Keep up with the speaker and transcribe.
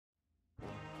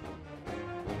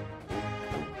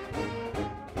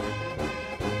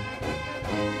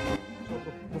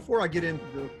before I get into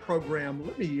the program,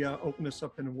 let me open this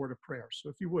up in a word of prayer. So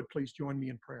if you would, please join me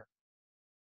in prayer.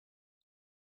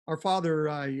 Our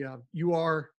Father, you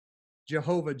are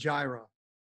Jehovah Jireh,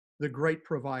 the great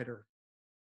provider.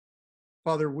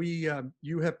 Father,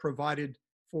 you have provided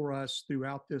for us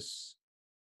throughout this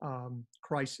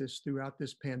crisis, throughout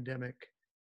this pandemic,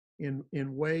 in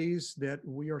ways that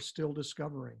we are still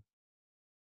discovering.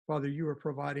 Father, you are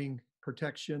providing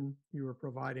protection, you are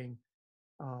providing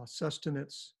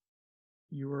sustenance,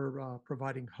 you are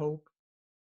providing hope,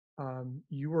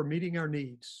 you are meeting our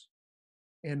needs.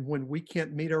 And when we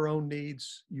can't meet our own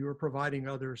needs, you are providing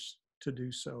others to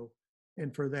do so.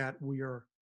 And for that, we are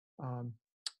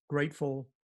grateful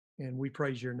and we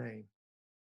praise your name.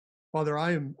 Father,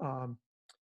 I am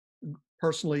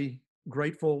personally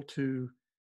grateful to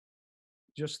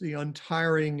just the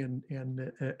untiring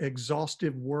and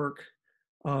exhaustive work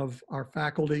of our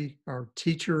faculty, our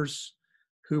teachers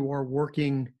who are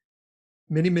working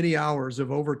many, many hours of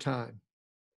overtime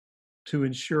to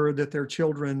ensure that their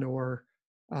children or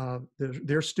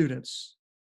their students,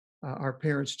 our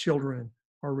parents' children,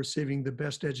 are receiving the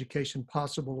best education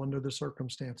possible under the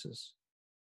circumstances.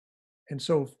 And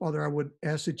so, Father, I would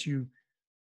ask that you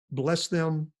bless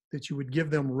them, that you would give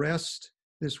them rest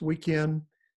this weekend,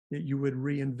 that you would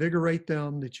reinvigorate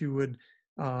them, that you would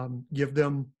give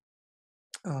them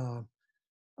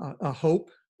a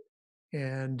hope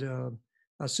and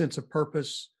a sense of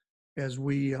purpose as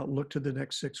we look to the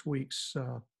next 6 weeks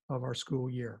of our school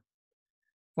year.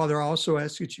 Father, I also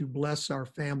ask that you bless our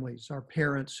families, our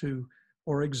parents who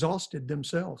are exhausted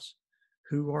themselves,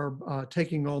 who are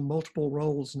taking on multiple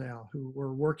roles now, who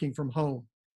are working from home,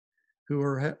 who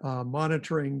are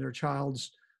monitoring their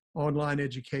child's online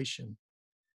education.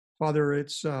 Father,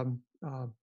 it's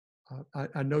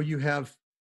I know you have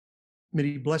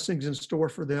many blessings in store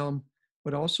for them,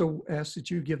 but also ask that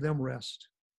you give them rest.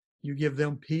 You give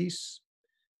them peace.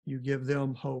 You give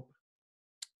them hope.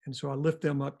 And so I lift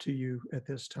them up to you at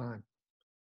this time.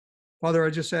 Father,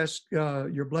 I just ask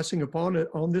your blessing upon it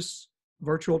on this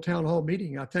virtual town hall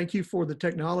meeting. I thank you for the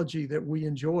technology that we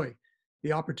enjoy,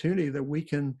 the opportunity that we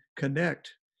can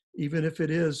connect, even if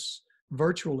it is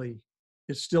virtually.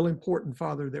 It's still important,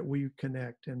 Father, that we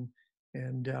connect. And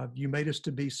you made us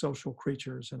to be social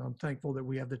creatures, and I'm thankful that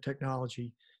we have the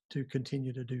technology to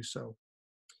continue to do so.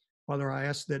 Father, I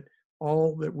ask that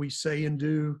all that we say and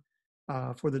do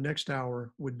for the next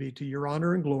hour would be to your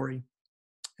honor and glory,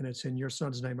 and it's in your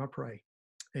Son's name I pray.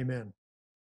 Amen.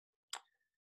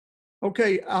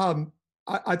 Okay,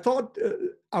 I thought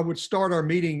I would start our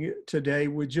meeting today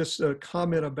with just a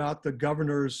comment about the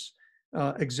governor's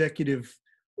executive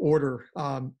order.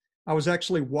 I was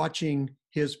actually watching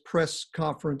his press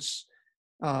conference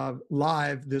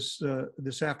live this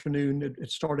afternoon.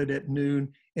 It started at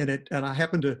noon, and I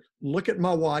happened to look at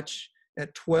my watch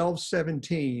at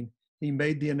 12:17. He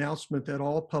made the announcement that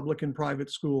all public and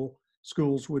private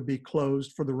schools would be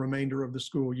closed for the remainder of the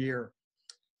school year.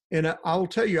 And I'll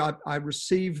tell you, I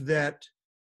received that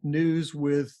news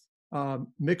with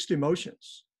mixed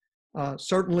emotions.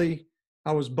 Certainly,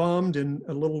 I was bummed and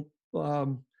a little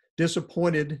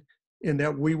disappointed in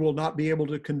that we will not be able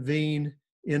to convene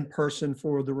in person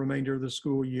for the remainder of the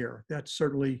school year. That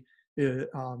certainly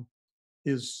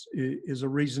is a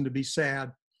reason to be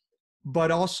sad.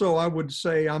 But also, I would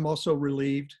say I'm also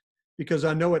relieved because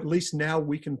I know at least now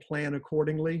we can plan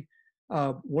accordingly.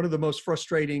 One of the most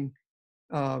frustrating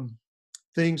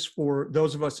things for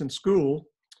those of us in school,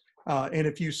 and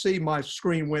if you see my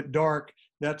screen went dark,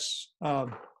 that's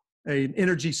an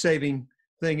energy saving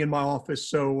thing in my office.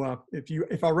 So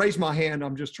if I raise my hand,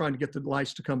 I'm just trying to get the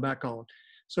lights to come back on.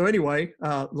 So anyway,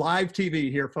 live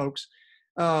TV here, folks.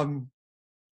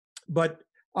 But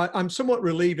I'm somewhat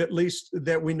relieved, at least,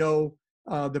 that we know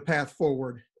the path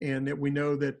forward and that we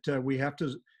know that we have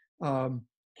to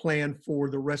plan for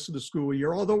the rest of the school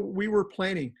year. Although we were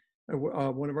planning,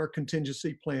 one of our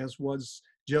contingency plans was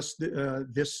just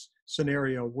this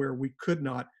scenario where we could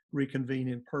not reconvene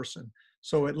in person.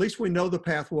 So at least we know the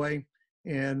pathway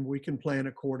and we can plan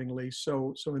accordingly.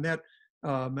 So in that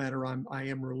matter, I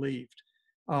am relieved.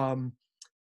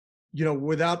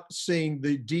 Without seeing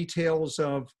the details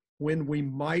of when we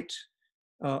might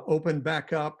open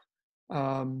back up,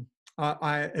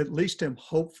 I at least am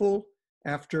hopeful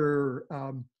after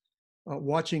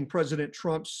watching President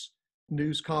Trump's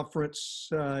news conference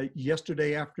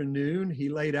yesterday afternoon. He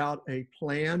laid out a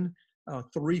plan, a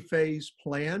 3-phase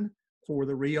plan for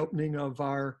the reopening of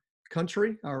our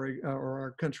country,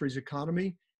 our country's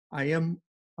economy. I am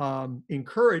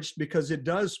encouraged because it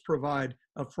does provide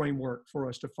a framework for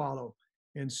us to follow.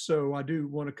 And so I do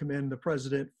want to commend the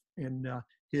president and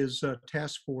his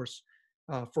task force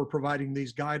for providing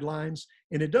these guidelines.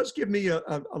 And it does give me a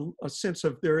sense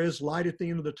of there is light at the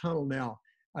end of the tunnel now.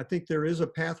 I think there is a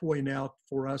pathway now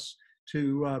for us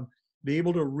to be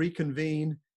able to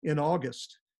reconvene in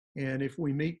August. And if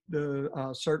we meet the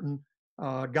certain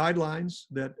guidelines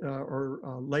that are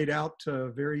laid out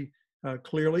very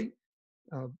clearly,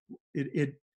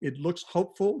 it looks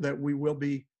hopeful that we will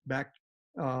be back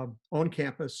on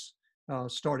campus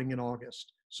starting in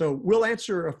August. So we'll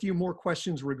answer a few more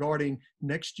questions regarding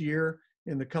next year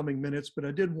in the coming minutes, but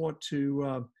I did want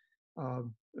to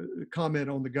comment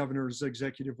on the governor's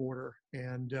executive order,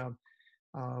 and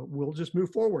we'll just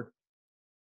move forward.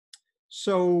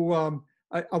 So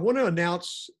I want to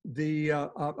announce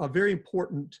a very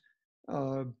important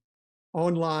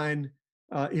online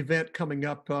event coming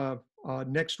up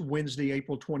next Wednesday,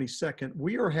 April 22nd.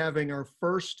 We are having our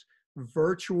first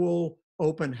virtual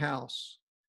open house.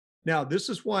 Now, this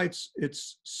is why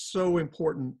it's so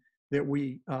important that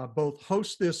we both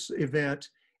host this event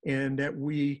and that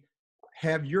we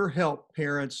have your help,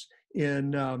 parents,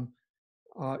 in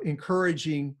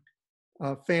encouraging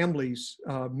families,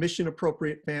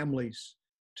 mission-appropriate families,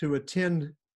 to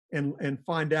attend and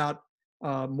find out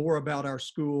more about our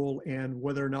school and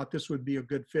whether or not this would be a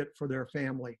good fit for their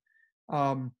family.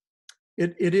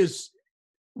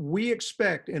 We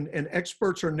expect, and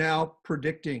experts are now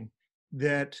predicting,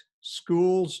 that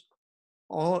schools,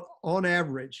 on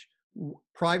average,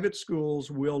 private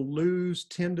schools will lose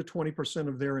 10 to 20%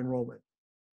 of their enrollment.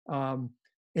 And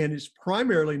it's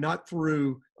primarily not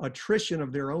through attrition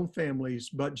of their own families,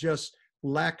 but just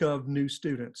lack of new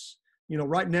students. You know,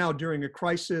 right now during a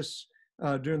crisis,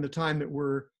 during the time that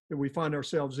we find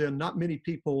ourselves in, not many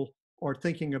people are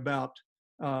thinking about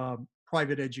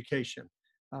private education.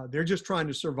 They're just trying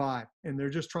to survive, and they're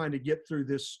just trying to get through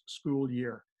this school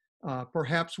year.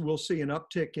 Perhaps we'll see an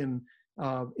uptick in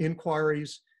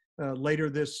inquiries later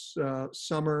this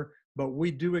summer, but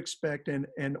we do expect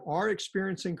and are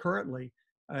experiencing currently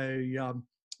a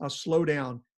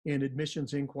slowdown in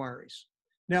admissions inquiries.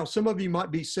 Now, some of you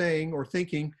might be saying or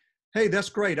thinking, hey, that's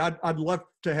great. I'd love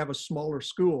to have a smaller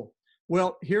school.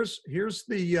 Well, here's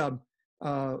the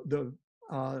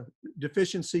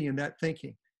deficiency in that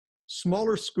thinking.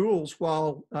 Smaller schools,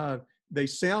 while they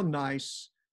sound nice,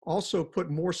 also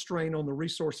put more strain on the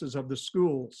resources of the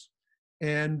schools,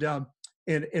 and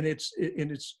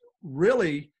it's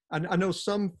really. I know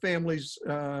some families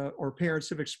or parents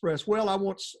have expressed, well, I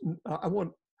want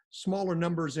smaller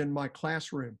numbers in my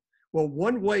classroom. Well,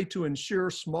 one way to ensure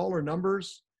smaller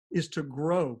numbers is to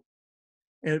grow.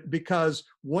 And because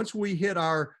once we hit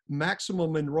our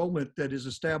maximum enrollment that is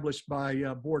established by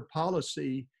board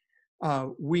policy,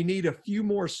 we need a few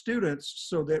more students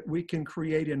so that we can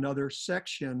create another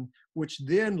section, which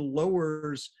then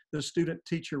lowers the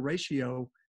student-teacher ratio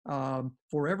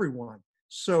for everyone.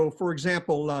 So, for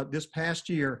example, this past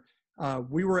year,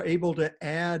 we were able to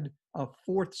add a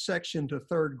fourth section to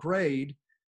third grade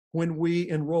when we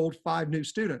enrolled 5 new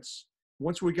students.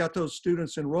 Once we got those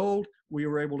students enrolled, we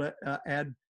were able to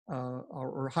add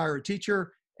or hire a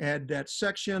teacher, add that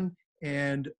section,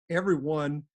 and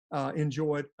everyone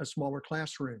enjoyed a smaller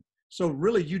classroom. So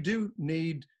really, you do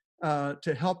need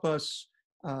to help us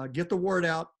get the word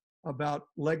out about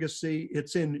Legacy.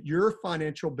 It's in your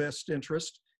financial best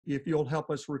interest if you'll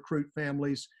help us recruit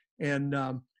families. And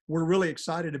we're really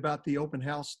excited about the open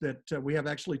house that we have,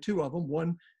 actually 2 of them.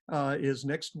 One is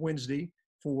next Wednesday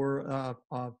for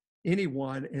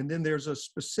anyone, and then there's a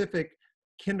specific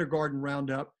kindergarten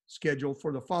roundup scheduled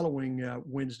for the following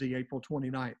Wednesday, April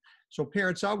 29th. So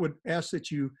parents, I would ask that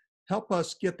you help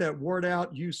us get that word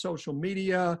out, use social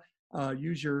media,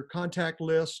 use your contact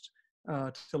list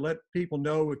to let people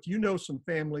know if you know some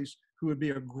families who would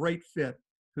be a great fit,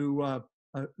 who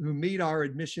meet our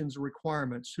admissions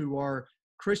requirements, who are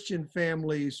Christian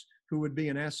families who would be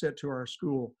an asset to our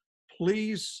school.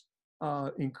 Please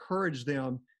encourage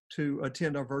them to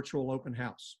attend our virtual open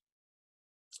house.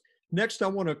 Next, I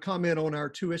want to comment on our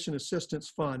Tuition Assistance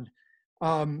Fund.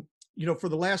 You know, for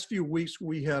the last few weeks,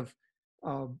 we have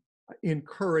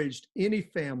encouraged any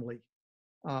family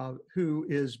who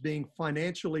is being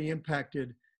financially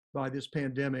impacted by this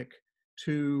pandemic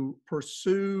to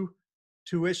pursue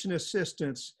tuition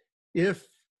assistance if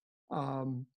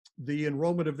the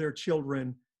enrollment of their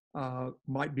children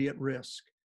might be at risk.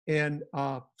 And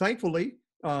thankfully,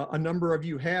 a number of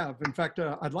you have. In fact,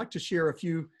 I'd like to share a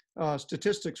few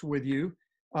statistics with you.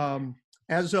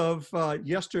 As of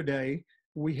yesterday,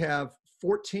 we have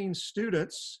 14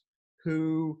 students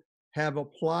who have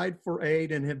applied for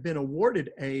aid and have been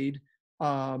awarded aid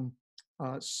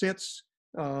since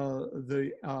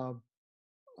the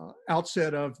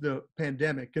outset of the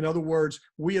pandemic. In other words,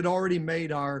 we had already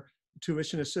made our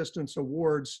tuition assistance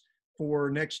awards for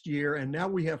next year, and now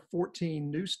we have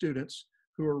 14 new students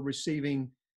who are receiving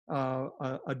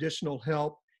additional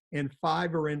help, and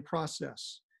 5 are in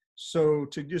process. So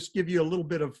to just give you a little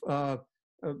bit of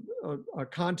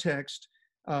context,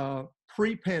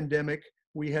 pre-pandemic,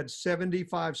 we had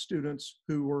 75 students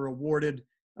who were awarded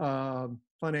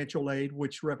financial aid,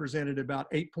 which represented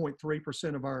about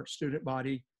 8.3% of our student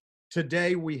body.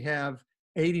 Today, we have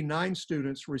 89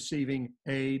 students receiving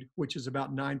aid, which is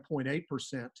about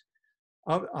 9.8%.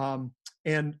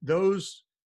 And those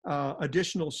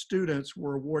additional students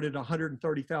were awarded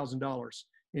 $130,000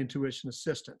 in tuition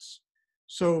assistance.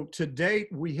 So to date,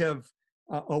 we have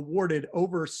awarded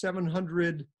over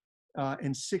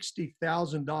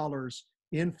 $760,000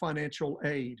 in financial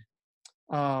aid.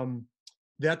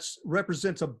 That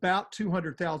represents about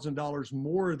 $200,000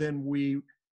 more than we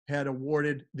had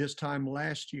awarded this time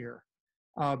last year.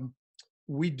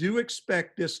 We do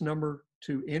expect this number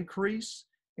to increase.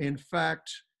 In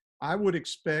fact, I would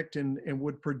expect and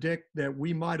would predict that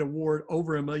we might award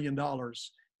over $1 million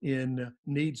in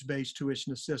needs-based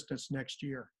tuition assistance next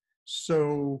year.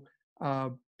 So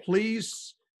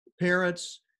please,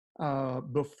 parents,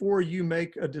 before you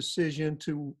make a decision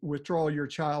to withdraw your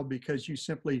child because you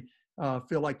simply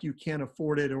feel like you can't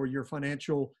afford it or your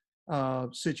financial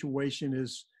situation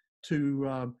is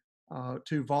too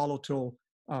volatile,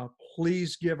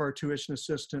 please give our tuition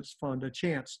assistance fund a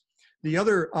chance. The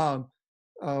other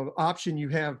option you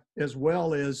have as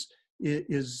well is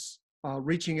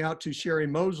reaching out to Sherry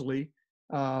Mosley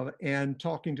and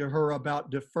talking to her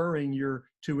about deferring your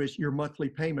monthly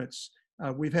payments.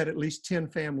 We've had at least 10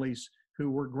 families who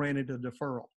were granted a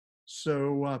deferral.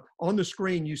 So on the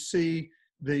screen, you see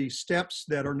the steps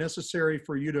that are necessary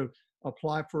for you to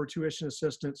apply for tuition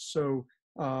assistance. So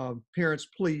parents,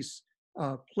 please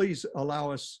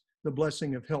allow us the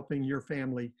blessing of helping your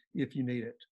family if you need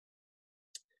it.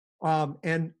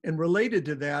 And related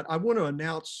to that, I want to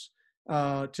announce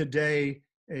today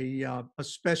a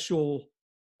special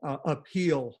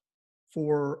appeal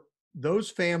for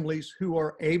those families who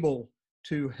are able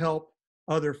to help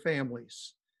other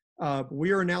families.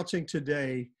 We are announcing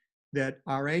today that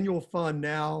our annual fund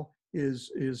now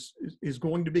is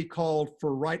going to be called,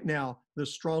 for right now, the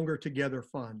Stronger Together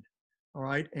Fund. All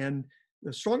right, and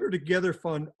the Stronger Together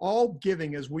Fund, all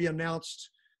giving, as we announced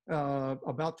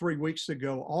about 3 weeks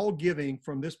ago, all giving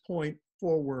from this point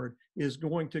forward is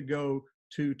going to go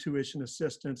to tuition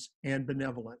assistance and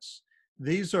benevolence.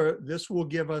 This will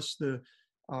give us the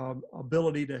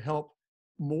ability to help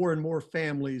more and more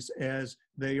families as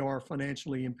they are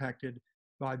financially impacted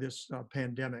by this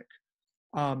pandemic.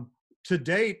 To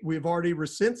date,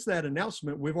 since that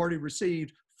announcement, we've already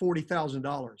received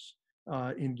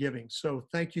 $40,000 in giving. So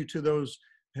thank you to those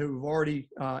who've already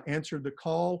answered the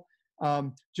call.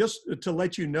 Just to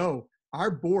let you know,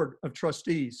 our board of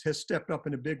trustees has stepped up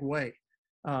in a big way.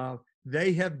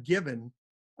 They have given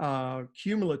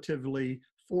cumulatively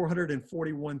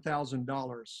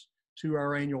 $441,000 to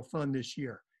our annual fund this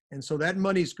year. And so that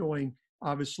money's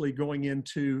obviously going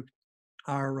into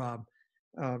our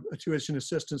tuition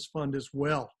assistance fund as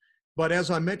well. But as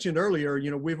I mentioned earlier,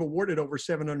 we've awarded over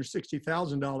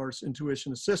 $760,000 in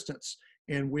tuition assistance,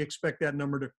 and we expect that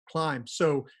number to climb.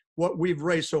 So what we've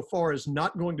raised so far is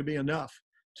not going to be enough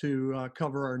to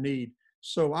cover our need.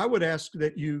 So I would ask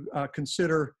that you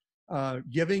consider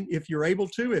giving if you're able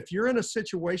to. If you're in a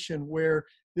situation where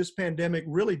this pandemic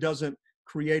really doesn't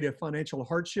create a financial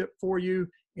hardship for you,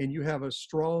 and you have a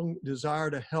strong desire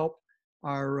to help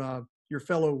your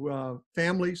fellow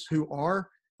families who are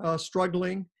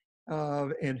struggling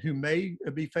and who may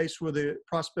be faced with the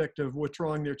prospect of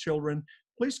withdrawing their children,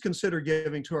 please consider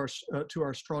giving to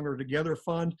our Stronger Together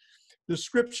Fund. The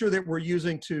scripture that we're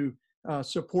using to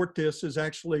support this is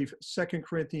actually 2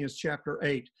 Corinthians chapter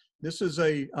 8. This is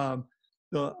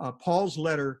Paul's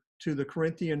letter to the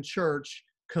Corinthian church,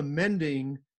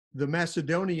 commending the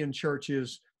Macedonian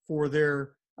churches for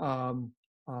their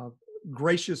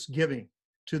gracious giving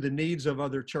to the needs of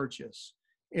other churches.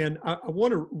 And I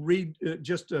want to read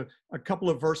just a couple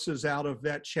of verses out of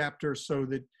that chapter so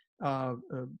that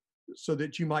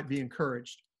you might be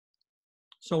encouraged.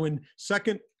 So in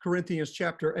 2 Corinthians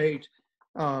chapter 8,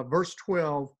 verse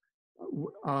 12,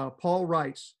 Paul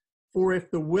writes, "For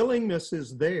if the willingness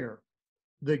is there,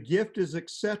 the gift is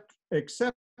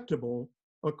acceptable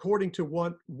according to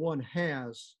what one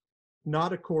has,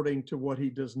 not according to what he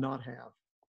does not have.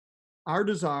 Our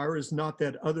desire is not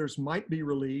that others might be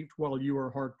relieved while you are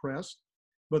hard-pressed,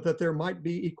 but that there might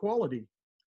be equality.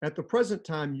 At the present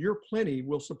time, your plenty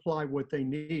will supply what they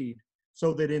need,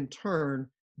 so that in turn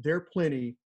their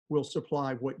plenty will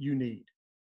supply what you need.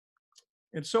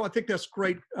 And so I think that's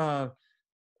great, a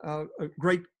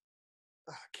great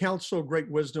counsel, great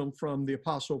wisdom from the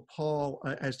Apostle Paul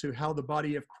as to how the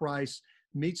body of Christ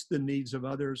meets the needs of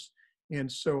others. And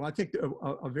so I think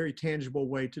a very tangible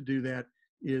way to do that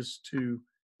is to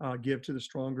give to the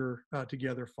Stronger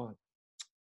Together Fund.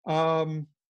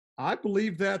 I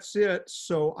believe that's it.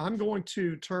 So I'm going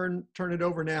to turn it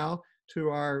over now to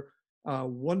our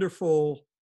wonderful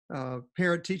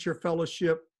Parent-Teacher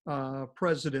Fellowship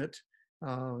president,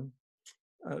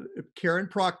 Karen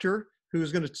Proctor,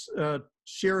 who's going to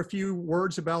share a few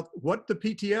words about what the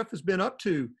PTF has been up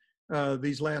to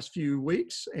these last few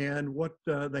weeks and what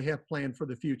they have planned for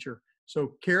the future.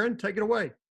 So Karen, take it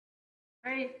away.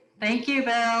 Great. Thank you,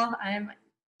 Bill. I'm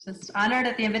just honored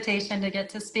at the invitation to get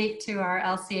to speak to our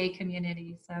LCA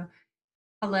community. So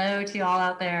hello to you all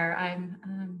out there.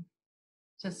 I'm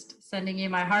just sending you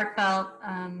my heartfelt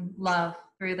love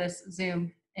through this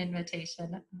Zoom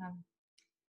invitation.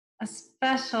 A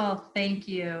special thank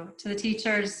you to the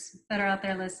teachers that are out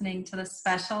there listening, to the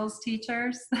specials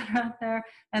teachers that are out there,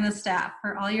 and the staff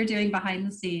for all you're doing behind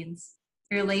the scenes,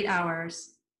 for your late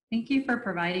hours. Thank you for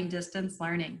providing distance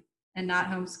learning and not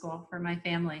homeschool for my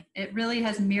family. It really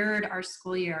has mirrored our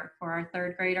school year for our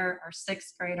 3rd grader, our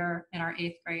 6th grader, and our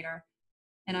 8th grader.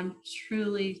 And I'm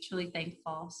truly, truly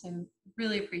thankful. So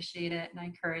really appreciate it, and I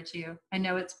encourage you. I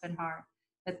know it's been hard,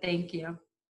 but thank you.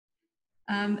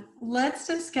 Let's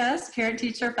discuss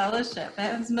Parent-Teacher Fellowship.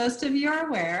 As most of you are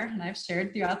aware, and I've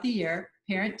shared throughout the year,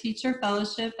 Parent-Teacher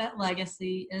Fellowship at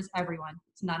Legacy is everyone.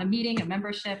 It's not a meeting, a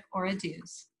membership, or a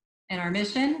dues. And our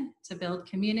mission, to build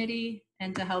community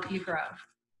and to help you grow.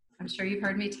 I'm sure you've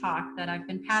heard me talk that I've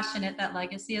been passionate that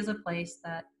Legacy is a place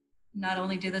that not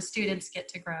only do the students get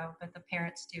to grow, but the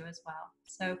parents do as well.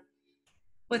 So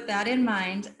with that in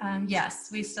mind, yes,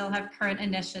 we still have current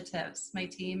initiatives. My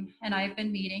team and I have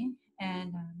been meeting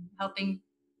and helping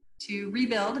to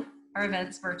rebuild our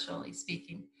events virtually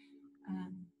speaking.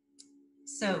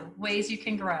 So ways you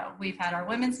can grow. We've had our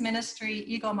women's ministry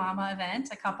Eagle Mama event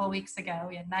a couple weeks ago.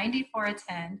 We had 94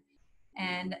 attend,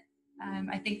 and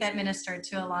I think that ministered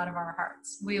to a lot of our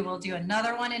hearts. We will do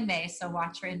another one in May, so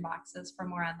watch your inboxes for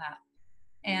more on that.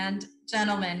 And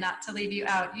gentlemen, not to leave you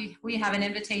out, we have an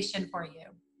invitation for you.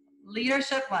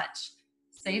 Leadership lunch,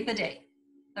 save the date,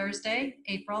 Thursday,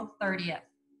 April 30th,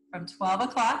 from 12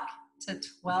 o'clock to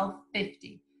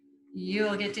 12:50. You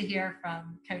will get to hear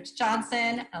from Coach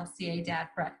Johnson, LCA Dad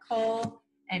Brett Cole,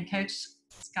 and Coach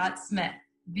Scott Smith.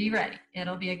 Be ready.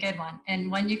 It'll be a good one,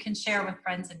 and one you can share with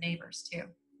friends and neighbors too,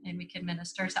 and we can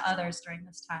minister to others during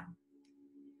this time.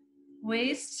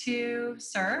 Ways to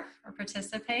serve or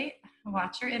participate.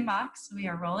 Watch your inbox. We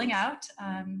are rolling out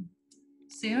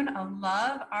soon a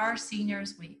Love Our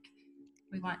Seniors Week.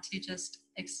 We want to just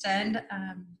extend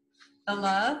the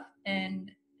love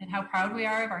and how proud we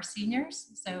are of our seniors.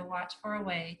 So watch for a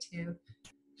way to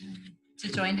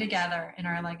join together in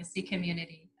our Legacy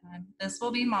community. This will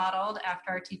be modeled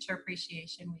after our Teacher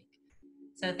Appreciation Week.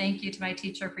 So thank you to my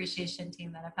Teacher Appreciation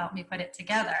team that have helped me put it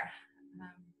together.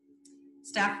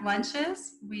 Staff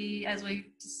lunches, as we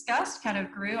discussed, kind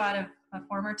of grew out of a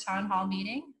former town hall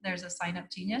meeting. There's a Sign Up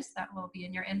Genius that will be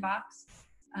in your inbox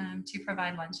to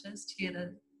provide lunches to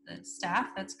the staff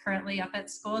that's currently up at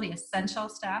school, the essential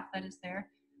staff that is there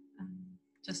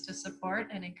just to support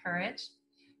and encourage.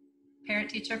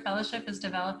 Parent-Teacher Fellowship is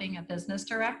developing a business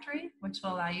directory, which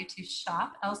will allow you to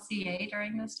shop LCA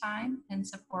during this time and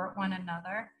support one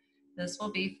another. This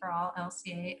will be for all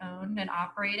LCA owned and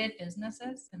operated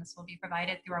businesses, and this will be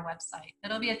provided through our website.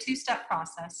 It'll be a 2-step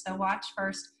process, so watch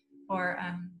first for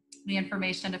the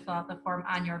information to fill out the form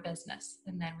on your business,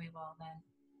 and then we will then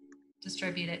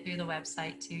distribute it through the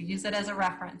website to use it as a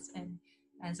reference and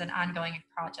as an ongoing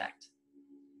project.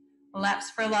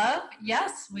 Laps for Love,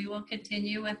 yes, we will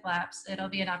continue with laps. It'll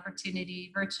be an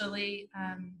opportunity virtually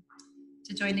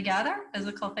to join together,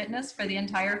 physical fitness for the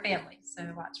entire family.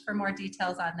 So watch for more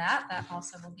details on that. That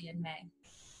also will be in May.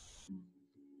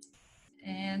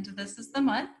 And this is the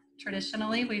month.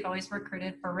 Traditionally, we've always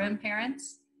recruited for room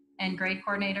parents and grade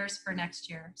coordinators for next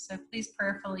year. So please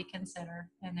prayerfully consider.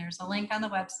 And there's a link on the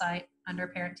website under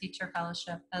Parent-Teacher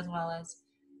Fellowship, as well as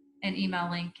an email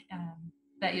link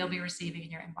that you'll be receiving in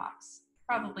your inbox,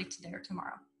 probably today or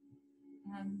tomorrow.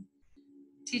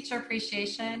 Teacher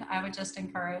appreciation, I would just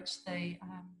encourage the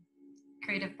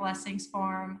creative blessings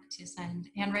form to send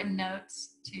handwritten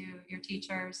notes to your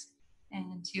teachers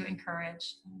and to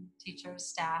encourage teachers,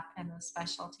 staff, and the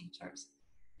special teachers.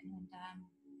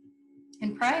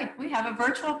 And pray. We have a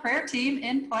virtual prayer team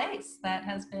in place that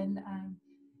has been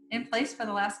in place for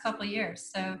the last couple of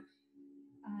years. So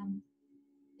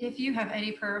If you have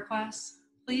any prayer requests,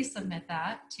 please submit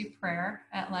that to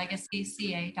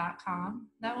prayer@legacyca.com.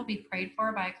 That will be prayed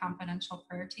for by a confidential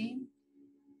prayer team.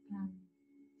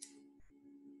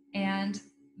 And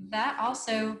that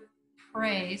also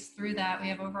prays through that. We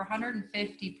have over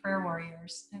 150 prayer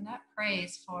warriors, and that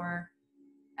prays for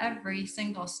every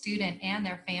single student and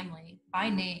their family by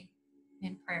name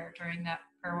in prayer during that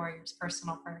prayer warrior's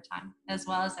personal prayer time, as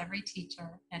well as every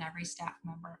teacher and every staff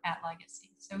member at Legacy.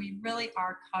 So we really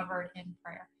are covered in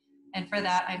prayer. And for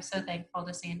that, I'm so thankful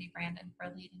to Sandy Brandon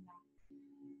for leading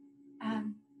that.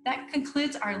 That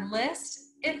concludes our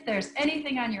list. If there's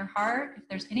anything on your heart, if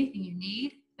there's anything you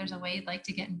need, if there's a way you'd like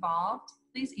to get involved,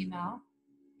 please email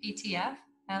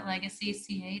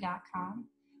ptf@legacyca.com.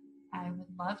 I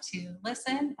would love to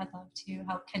listen. I'd love to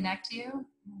help connect you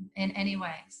in any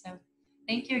way. So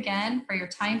thank you again for your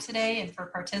time today and for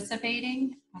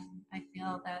participating. I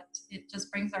feel that it just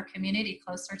brings our community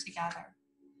closer together.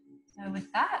 So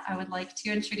with that, I would like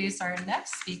to introduce our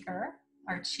next speaker,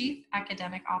 our Chief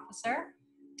Academic Officer,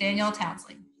 Daniel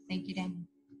Townsley. Thank you, Daniel.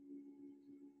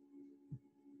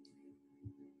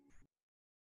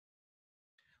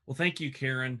 Well, thank you,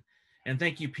 Karen. And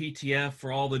thank you, PTF,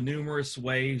 for all the numerous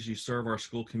ways you serve our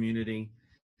school community.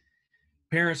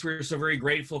 Parents, we're so very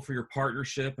grateful for your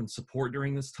partnership and support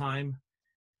during this time.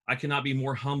 I cannot be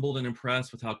more humbled and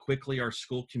impressed with how quickly our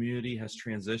school community has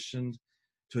transitioned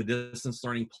to a distance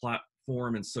learning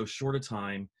platform in so short a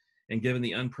time, and given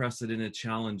the unprecedented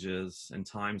challenges and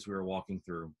times we are walking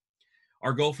through.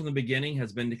 Our goal from the beginning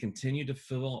has been to continue to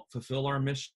fulfill our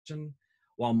mission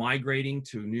while migrating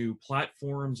to new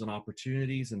platforms and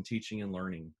opportunities in teaching and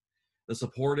learning. The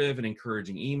supportive and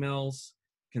encouraging emails,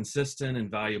 consistent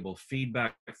and valuable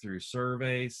feedback through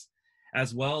surveys,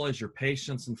 as well as your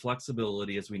patience and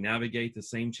flexibility as we navigate the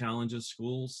same challenges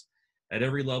schools at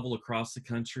every level across the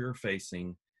country are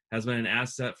facing, has been an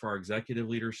asset for our executive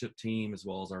leadership team, as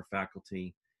well as our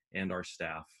faculty and our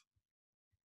staff.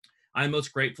 I am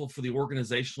most grateful for the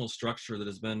organizational structure that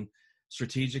has been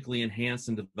strategically enhanced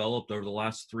and developed over the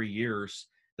last 3 years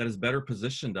that has better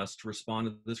positioned us to respond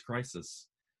to this crisis.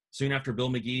 Soon after Bill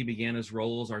McGee began his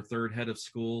role as our third head of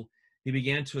school, he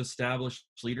began to establish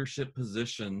leadership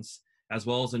positions as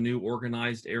well as a new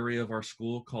organized area of our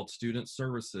school called Student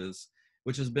Services,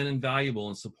 which has been invaluable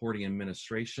in supporting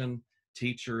administration,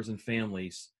 teachers, and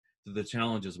families through the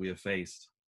challenges we have faced.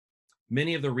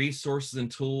 Many of the resources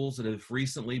and tools that have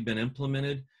recently been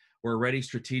implemented were already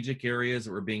strategic areas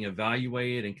that were being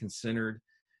evaluated and considered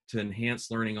to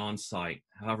enhance learning on site.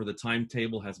 However, the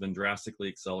timetable has been drastically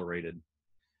accelerated.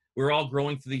 We're all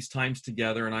growing through these times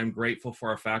together, and I'm grateful for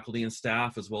our faculty and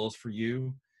staff, as well as for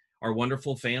you, our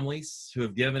wonderful families who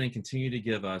have given and continue to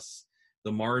give us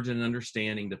the margin and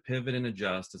understanding to pivot and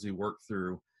adjust as we work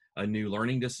through a new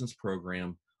learning distance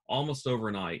program almost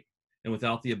overnight, and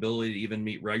without the ability to even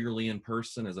meet regularly in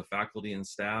person as a faculty and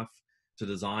staff to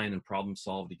design and problem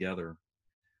solve together.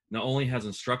 Not only has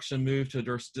instruction moved to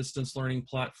a distance learning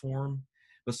platform,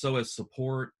 but so has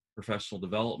support, professional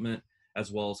development,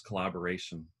 as well as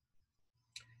collaboration.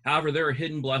 However, there are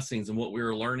hidden blessings in what we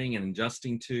are learning and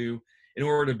adjusting to in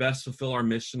order to best fulfill our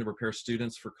mission to prepare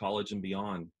students for college and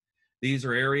beyond. These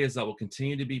are areas that will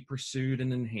continue to be pursued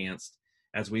and enhanced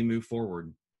as we move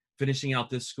forward, finishing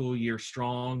out this school year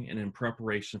strong and in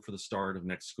preparation for the start of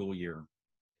next school year.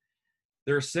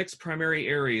 There are 6 primary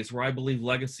areas where I believe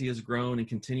Legacy has grown and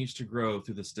continues to grow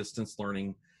through this distance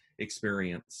learning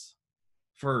experience.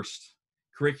 First,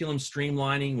 curriculum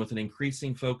streamlining with an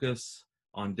increasing focus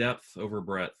on depth over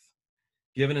breadth.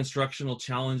 Given instructional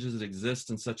challenges that exist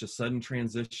in such a sudden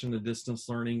transition to distance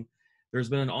learning, there's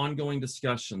been an ongoing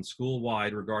discussion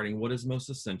school-wide regarding what is most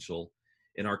essential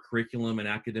in our curriculum and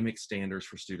academic standards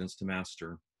for students to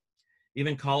master.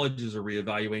 Even colleges are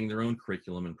reevaluating their own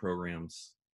curriculum and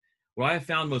programs. What I have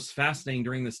found most fascinating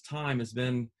during this time has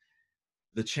been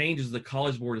the changes the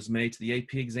College Board has made to the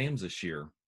AP exams this year.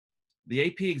 The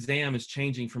AP exam is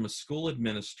changing from a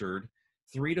school-administered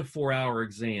 3 to 4 hour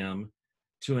exam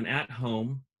to an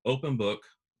at-home, open book,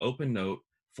 open note,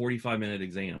 45-minute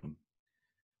exam.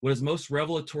 What is most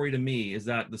revelatory to me is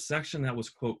that the section that was,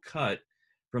 quote, cut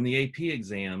from the AP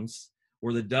exams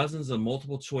were the dozens of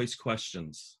multiple choice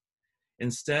questions.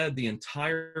 Instead, the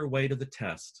entire weight of the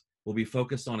test will be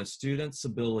focused on a student's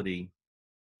ability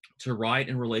to write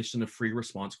in relation to free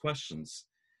response questions.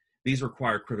 These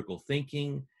require critical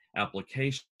thinking,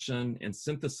 application, and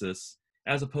synthesis,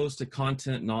 as opposed to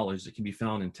content knowledge that can be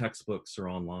found in textbooks or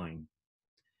online.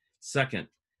 Second,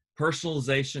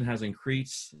 personalization has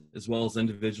increased as well as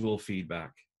individual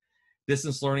feedback.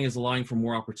 Distance learning is allowing for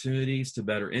more opportunities to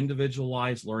better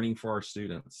individualize learning for our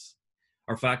students.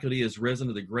 Our faculty has risen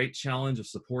to the great challenge of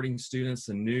supporting students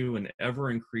in new and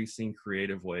ever-increasing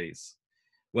creative ways.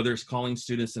 Whether it's calling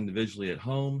students individually at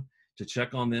home to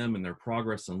check on them and their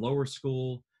progress in lower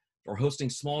school, or hosting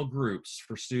small groups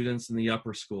for students in the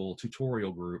upper school,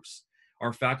 tutorial groups,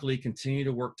 our faculty continue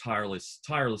to work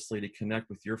tirelessly to connect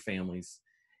with your families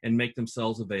and make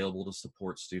themselves available to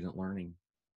support student learning.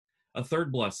 A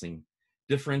third blessing,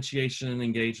 differentiation and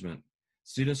engagement.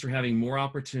 Students are having more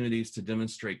opportunities to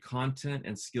demonstrate content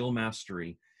and skill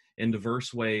mastery in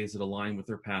diverse ways that align with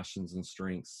their passions and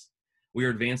strengths. We are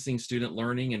advancing student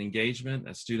learning and engagement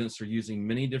as students are using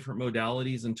many different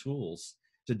modalities and tools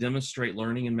to demonstrate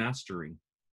learning and mastery.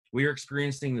 We are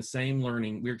experiencing the same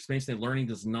learning. We're experiencing that learning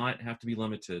does not have to be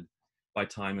limited by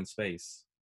time and space.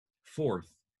 Fourth,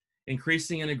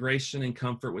 increasing integration and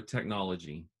comfort with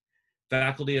technology.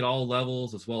 Faculty at all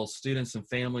levels, as well as students and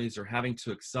families, are having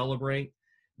to accelerate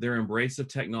their embrace of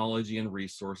technology and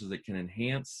resources that can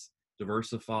enhance,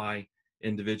 diversify,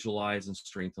 individualize, and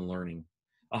strengthen learning.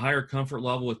 A higher comfort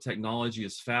level with technology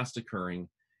is fast occurring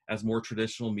as more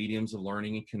traditional mediums of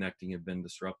learning and connecting have been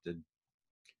disrupted.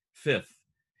 Fifth,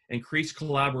 increased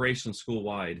collaboration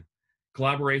school-wide.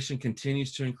 Collaboration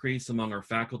continues to increase among our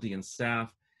faculty and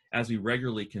staff as we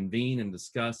regularly convene and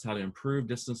discuss how to improve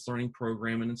distance learning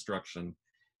program and instruction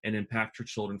and impact your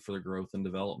children for their growth and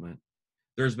development.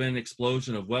 There's been an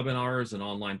explosion of webinars and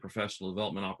online professional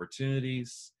development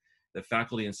opportunities that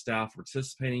faculty and staff are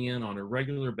participating in on a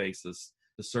regular basis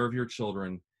to serve your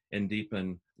children and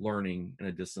deepen learning in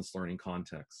a distance learning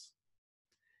context.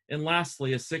 And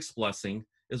lastly, a sixth blessing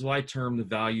is what I term the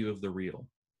value of the real.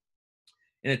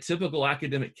 In a typical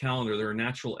academic calendar, there are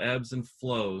natural ebbs and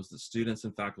flows that students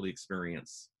and faculty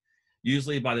experience.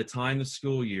 Usually by the time the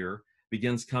school year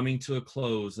begins coming to a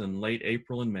close in late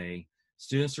April and May,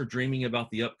 students are dreaming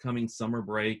about the upcoming summer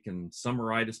break and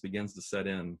summeritis begins to set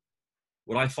in.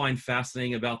 What I find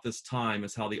fascinating about this time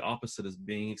is how the opposite is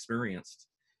being experienced.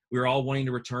 We are all wanting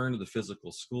to return to the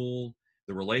physical school,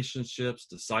 the relationships,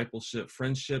 discipleship,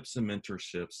 friendships, and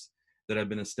mentorships that have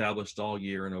been established all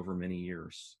year and over many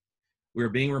years. We are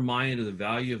being reminded of the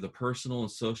value of the personal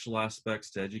and social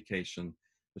aspects to education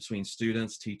between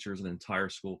students, teachers, and entire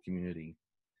school community.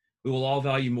 We will all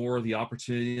value more of the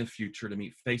opportunity in the future to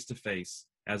meet face-to-face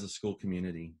as a school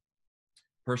community.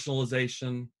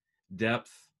 Personalization,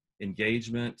 depth,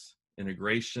 engagement,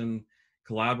 integration,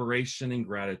 collaboration, and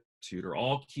gratitude are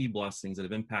all key blessings that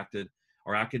have impacted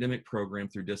our academic program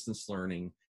through distance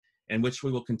learning, and which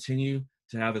we will continue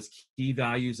to have as key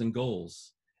values and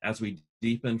goals as we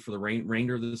deepen for the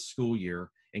remainder of this school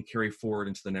year and carry forward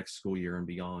into the next school year and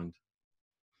beyond.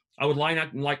 I would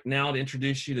like now to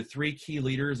introduce you to three key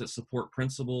leaders that support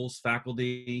principals,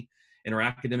 faculty, in our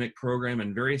academic program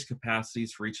in various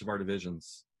capacities for each of our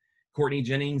divisions. Courtney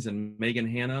Jennings and Megan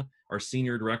Hanna are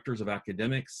Senior Directors of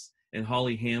Academics, and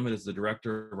Holly Hammond is the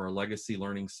Director of our Legacy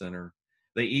Learning Center.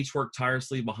 They each work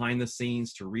tirelessly behind the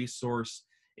scenes to resource,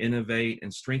 innovate,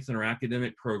 and strengthen our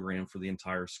academic program for the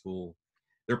entire school.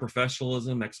 Their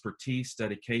professionalism, expertise,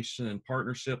 dedication, and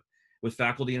partnership with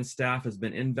faculty and staff has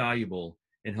been invaluable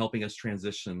in helping us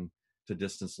transition to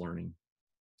distance learning.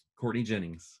 Courtney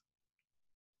Jennings.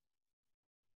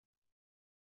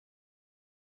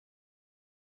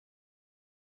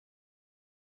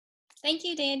 Thank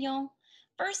you, Daniel.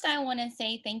 First, I want to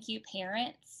say thank you,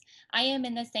 parents. I am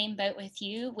in the same boat with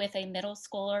you with a middle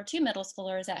schooler, two middle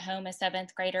schoolers at home, a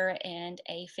 7th grader and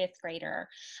a 5th grader,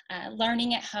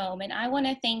 learning at home. And I want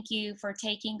to thank you for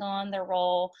taking on the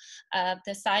role of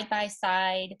the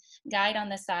side-by-side, guide on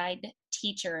the side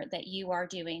teacher that you are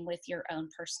doing with your own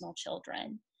personal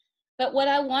children. But what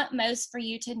I want most for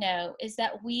you to know is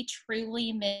that we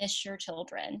truly miss your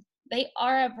children. They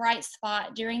are a bright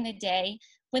spot during the day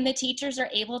when the teachers are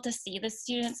able to see the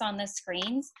students on the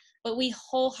screens, but we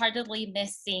wholeheartedly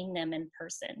miss seeing them in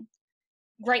person.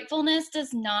 Gratefulness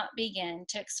does not begin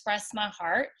to express my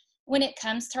heart when it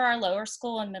comes to our lower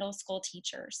school and middle school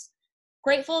teachers.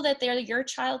 Grateful that they're your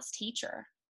child's teacher.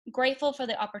 Grateful for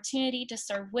the opportunity to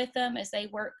serve with them as they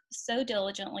work so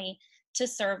diligently to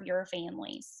serve your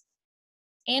families.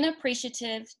 And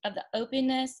appreciative of the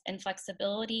openness and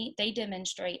flexibility they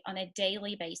demonstrate on a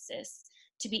daily basis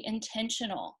to be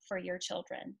intentional for your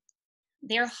children.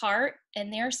 Their heart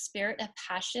and their spirit of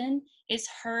passion is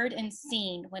heard and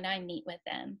seen when I meet with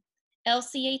them.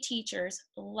 LCA teachers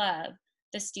love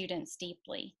the students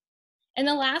deeply. In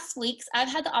the last weeks, I've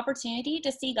had the opportunity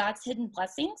to see God's hidden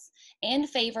blessings and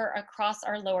favor across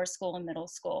our lower school and middle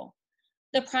school.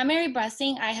 The primary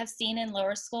blessing I have seen in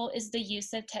lower school is the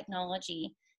use of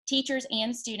technology teachers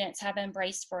and students have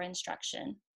embraced for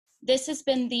instruction. This has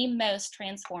been the most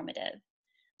transformative.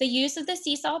 The use of the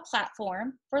Seesaw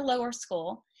platform for lower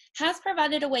school has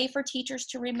provided a way for teachers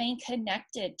to remain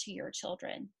connected to your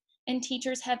children. And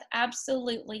teachers have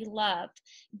absolutely loved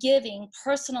giving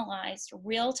personalized,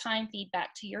 real-time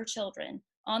feedback to your children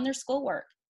on their schoolwork.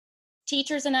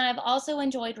 Teachers and I have also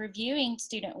enjoyed reviewing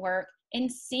student work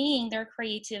and seeing their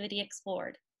creativity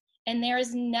explored. And there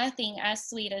is nothing as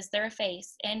sweet as their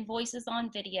face and voices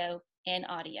on video and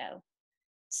audio.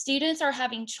 Students are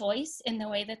having choice in the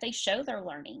way that they show their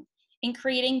learning, in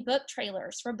creating book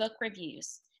trailers for book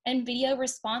reviews and video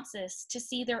responses to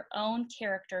see their own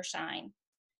character shine.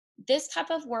 This type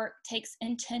of work takes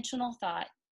intentional thought,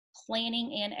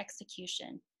 planning, and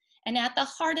execution. And at the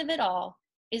heart of it all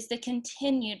is the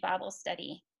continued Bible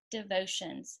study,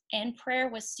 devotions, and prayer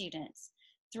with students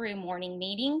through morning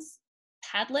meetings,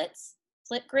 Padlets,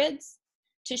 Flipgrids,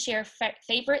 to share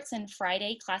favorites in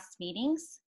Friday class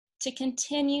meetings, to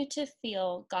continue to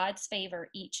feel God's favor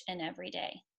each and every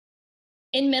day.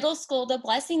 In middle school, the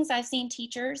blessings I've seen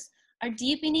teachers are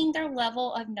deepening their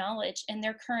level of knowledge in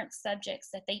their current subjects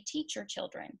that they teach your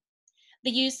children. The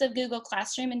use of Google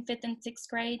Classroom in 5th and 6th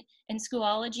grade and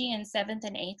Schoology in 7th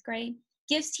and 8th grade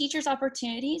gives teachers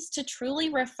opportunities to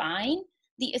truly refine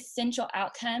the essential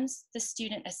outcomes, the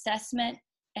student assessment,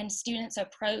 and students'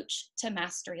 approach to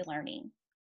mastery learning.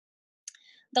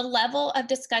 The level of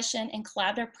discussion and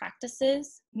collaborative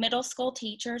practices middle school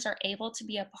teachers are able to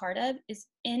be a part of is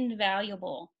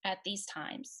invaluable at these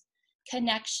times.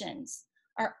 Connections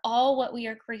are all what we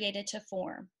are created to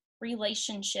form.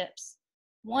 Relationships,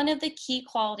 one of the key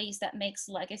qualities that makes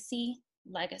legacy,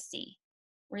 legacy.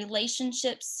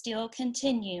 Relationships still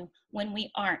continue when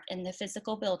we aren't in the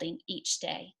physical building each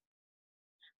day.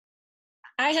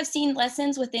 I have seen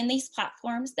lessons within these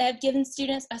platforms that have given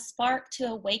students a spark to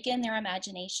awaken their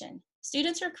imagination.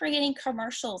 Students are creating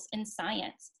commercials in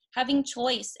science, having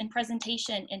choice in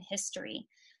presentation in history,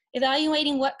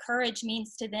 evaluating what courage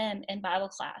means to them in Bible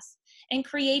class, and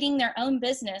creating their own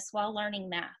business while learning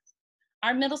math.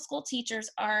 Our middle school teachers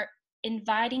are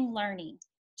inviting learning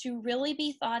to really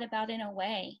be thought about in a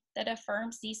way that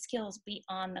affirms these skills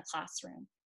beyond the classroom.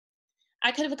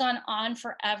 I could have gone on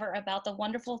forever about the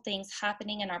wonderful things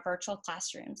happening in our virtual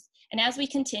classrooms. And as we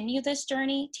continue this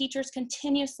journey, teachers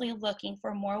continuously looking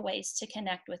for more ways to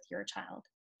connect with your child.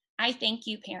 I thank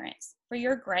you, parents, for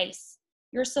your grace,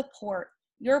 your support,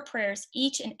 your prayers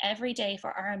each and every day for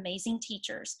our amazing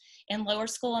teachers in lower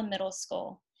school and middle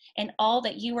school, and all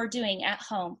that you are doing at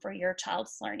home for your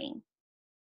child's learning.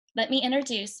 Let me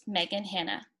introduce Megan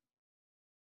Hanna.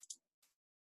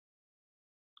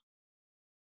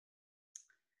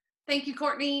 Thank you,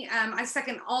 Courtney. I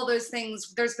second all those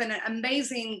things. There's been an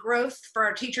amazing growth for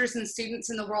our teachers and students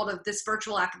in the world of this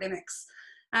virtual academics.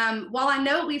 While I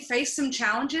know we face some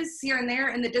challenges here and there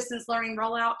in the distance learning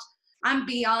rollout, I'm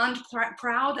beyond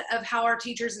proud of how our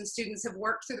teachers and students have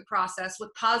worked through the process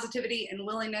with positivity and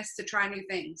willingness to try new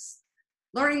things.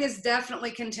 Learning is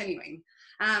definitely continuing.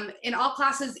 In all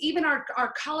classes, even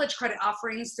our college credit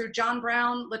offerings through John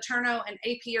Brown, LeTourneau, and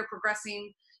AP are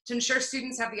progressing to ensure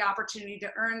students have the opportunity to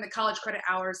earn the college credit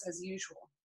hours as usual.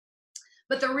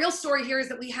 But the real story here is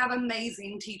that we have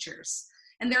amazing teachers,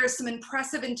 and there is some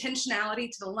impressive intentionality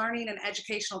to the learning and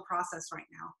educational process right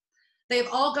now. They've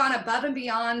all gone above and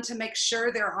beyond to make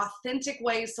sure there are authentic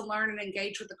ways to learn and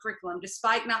engage with the curriculum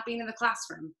despite not being in the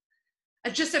classroom.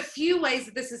 Just a few ways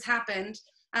that this has happened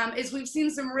is we've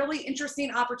seen some really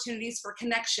interesting opportunities for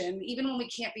connection even when we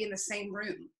can't be in the same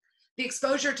room. The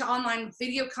exposure to online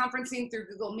video conferencing through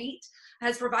Google Meet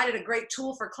has provided a great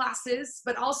tool for classes,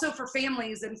 but also for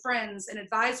families and friends and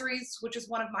advisories, which is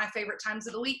one of my favorite times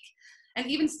of the week, and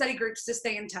even study groups to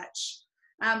stay in touch.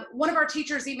 One of our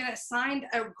teachers even assigned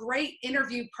a great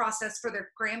interview process for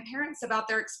their grandparents about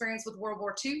their experience with World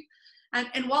War II.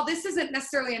 And while this isn't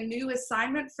necessarily a new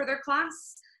assignment for their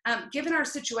class, given our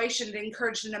situation, it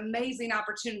encouraged an amazing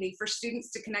opportunity for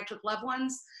students to connect with loved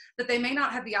ones that they may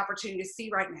not have the opportunity to see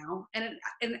right now. And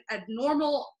a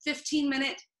normal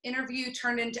 15-minute interview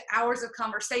turned into hours of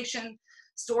conversation,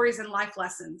 stories, and life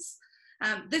lessons.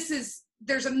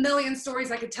 There's a million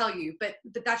stories I could tell you, but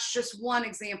that's just one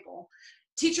example.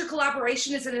 Teacher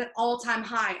collaboration is at an all-time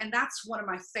high, and that's one of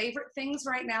my favorite things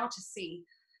right now to see.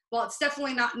 While it's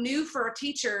definitely not new for our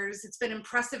teachers, it's been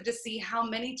impressive to see how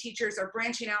many teachers are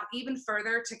branching out even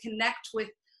further to connect with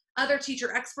other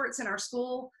teacher experts in our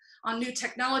school on new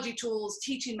technology tools,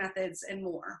 teaching methods, and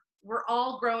more. We're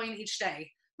all growing each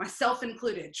day, myself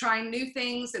included, trying new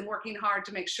things and working hard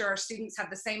to make sure our students have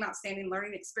the same outstanding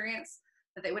learning experience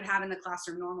that they would have in the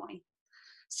classroom normally.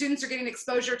 Students are getting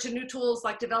exposure to new tools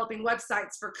like developing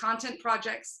websites for content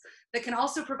projects that can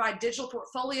also provide digital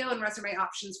portfolio and resume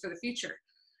options for the future.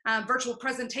 virtual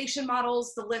presentation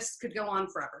models, the list could go on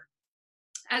forever.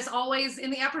 As always,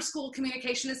 in the upper school,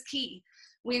 communication is key.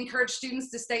 We encourage students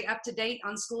to stay up to date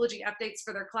on Schoology updates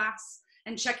for their class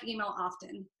and check email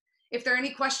often. If there are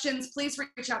any questions, please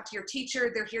reach out to your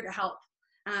teacher. They're here to help,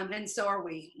 and so are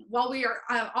we. While we are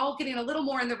all getting a little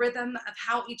more in the rhythm of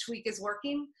how each week is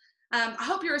working, I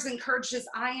hope you're as encouraged as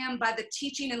I am by the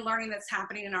teaching and learning that's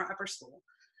happening in our upper school.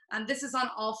 This is on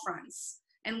all fronts,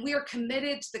 and we are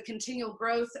committed to the continual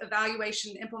growth,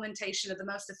 evaluation, and implementation of the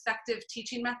most effective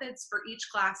teaching methods for each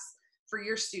class for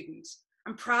your student.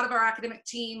 I'm proud of our academic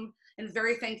team and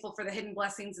very thankful for the hidden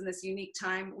blessings in this unique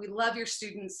time. We love your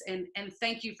students and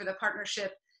thank you for the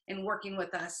partnership and working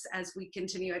with us as we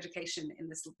continue education in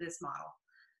this model.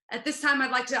 At this time, I'd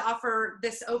like to offer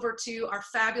this over to our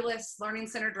fabulous Learning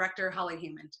Center Director, Holly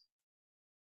Hammond.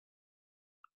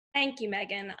 Thank you,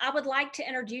 Megan. I would like to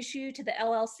introduce you to the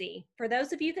LLC. For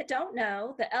those of you that don't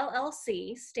know, the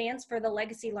LLC stands for the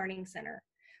Legacy Learning Center.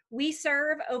 We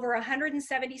serve over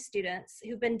 170 students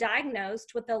who've been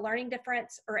diagnosed with a learning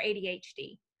difference or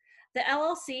ADHD. The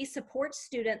LLC supports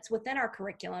students within our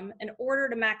curriculum in order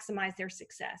to maximize their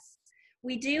success.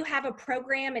 We do have a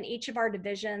program in each of our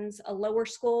divisions, a lower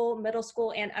school, middle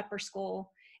school, and upper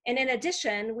school. And in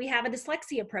addition, we have a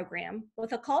dyslexia program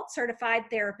with a CALT certified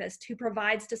therapist who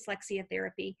provides dyslexia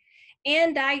therapy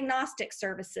and diagnostic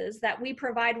services that we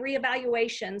provide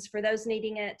reevaluations for those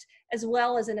needing it, as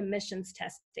well as an admissions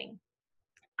testing.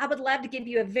 I would love to give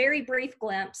you a very brief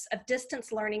glimpse of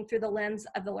distance learning through the lens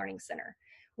of the Learning Center.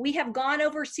 We have gone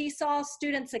over Seesaw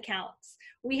students' accounts.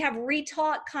 We have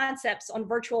retaught concepts on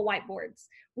virtual whiteboards.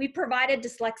 We provided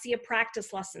dyslexia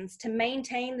practice lessons to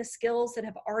maintain the skills that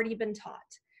have already been taught.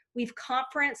 We've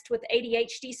conferenced with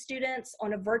ADHD students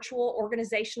on a virtual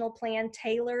organizational plan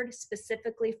tailored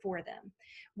specifically for them.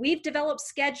 We've developed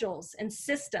schedules and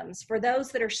systems for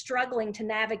those that are struggling to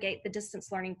navigate the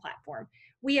distance learning platform.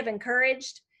 We have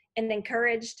encouraged and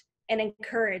encouraged and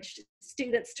encouraged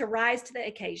students to rise to the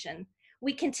occasion.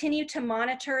 We continue to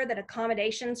monitor that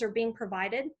accommodations are being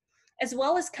provided, as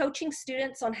well as coaching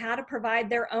students on how to provide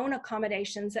their own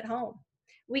accommodations at home.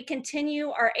 We continue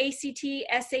our ACT,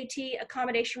 SAT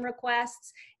accommodation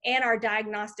requests and our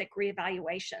diagnostic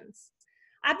reevaluations.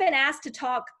 I've been asked to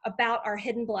talk about our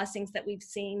hidden blessings that we've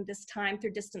seen this time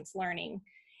through distance learning.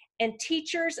 And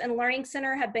teachers and Learning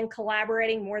Center have been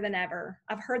collaborating more than ever.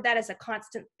 I've heard that as a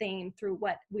constant theme through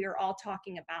what we are all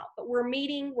talking about. But we're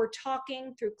meeting, we're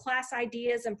talking through class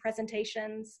ideas and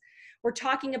presentations. We're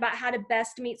talking about how to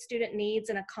best meet student needs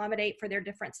and accommodate for their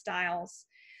different styles.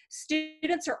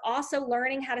 Students are also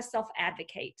learning how to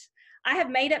self-advocate. I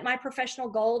have made it my professional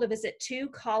goal to visit 2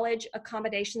 college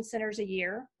accommodation centers a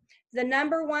year. The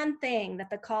number one thing that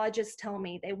the colleges tell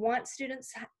me, they want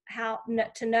students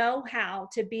to know how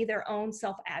to be their own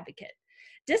self-advocate.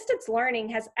 Distance learning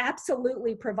has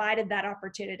absolutely provided that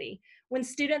opportunity. When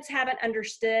students haven't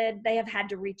understood, they have had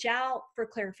to reach out for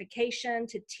clarification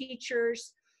to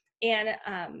teachers and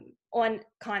on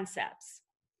concepts.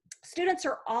 Students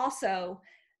are also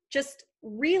just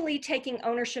really taking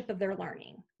ownership of their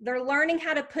learning. They're learning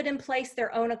how to put in place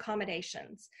their own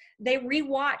accommodations. They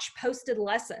rewatch posted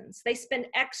lessons. They spend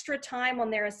extra time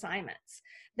on their assignments.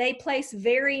 They place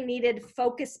very needed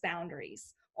focus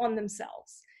boundaries on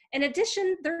themselves. In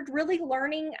addition, they're really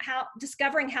learning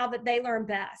discovering how that they learn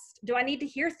best. Do I need to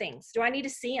hear things? Do I need to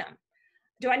see them?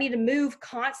 Do I need to move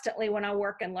constantly when I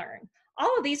work and learn?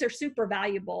 All of these are super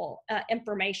valuable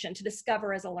information to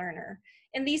discover as a learner.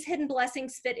 And these hidden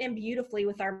blessings fit in beautifully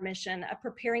with our mission of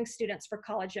preparing students for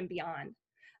college and beyond.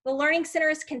 The Learning Center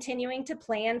is continuing to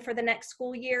plan for the next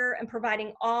school year and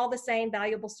providing all the same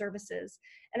valuable services.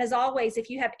 And as always, if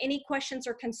you have any questions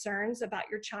or concerns about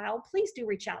your child, please do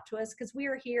reach out to us because we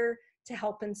are here to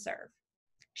help and serve.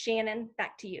 Shannon,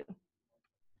 back to you.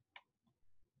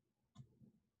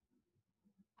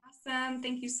 Awesome.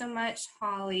 Thank you so much,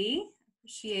 Holly.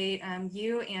 Appreciate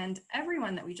you and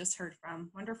everyone that we just heard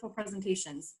from. Wonderful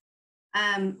presentations.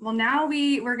 Well, now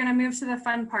we're going to move to the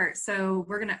fun part. So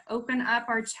we're going to open up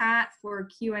our chat for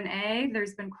Q&A.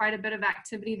 There's been quite a bit of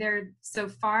activity there so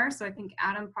far. So I think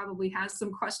Adam probably has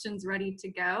some questions ready to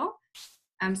go.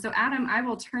 So Adam, I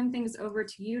will turn things over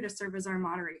to you to serve as our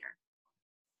moderator.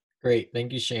 Great.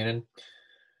 Thank you, Shannon.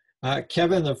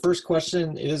 Kevin, the first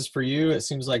question is for you. It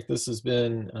seems like this has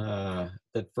been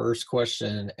the first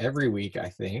question every week, I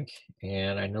think,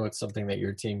 and I know it's something that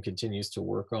your team continues to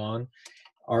work on.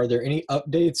 Are there any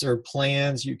updates or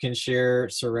plans you can share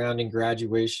surrounding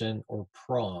graduation or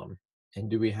prom? And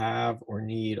do we have or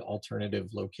need alternative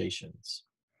locations?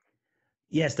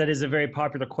 Yes, that is a very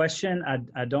popular question.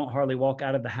 I don't hardly walk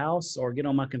out of the house or get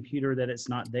on my computer that it's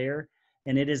not there.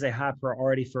 and it is a high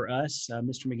priority for us.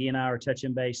 Mr. McGee and I are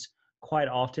touching base quite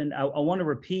often. I want to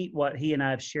repeat what he and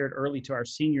I have shared early to our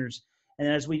seniors, and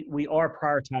as we are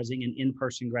prioritizing an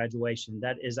in-person graduation.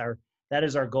 That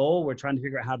is our goal. We're trying to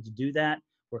figure out how to do that.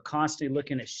 We're constantly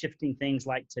looking at shifting things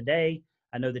like today.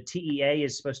 I know the TEA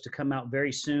is supposed to come out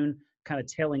very soon, kind of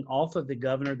tailing off of the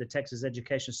governor, the Texas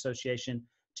Education Association,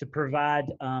 to provide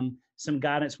some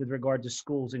guidance with regard to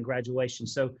schools and graduation.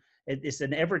 So it's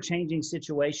an ever-changing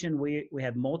situation. We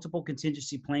have multiple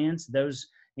contingency plans. Those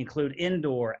include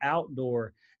indoor,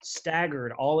 outdoor,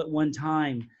 staggered, all at one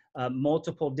time,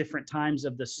 multiple different times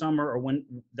of the summer, or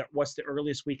what's the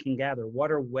earliest we can gather?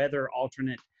 What are weather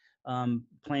alternate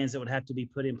plans that would have to be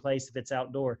put in place if it's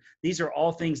outdoor? These are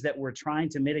all things that we're trying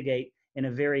to mitigate in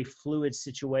a very fluid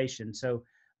situation. So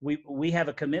we have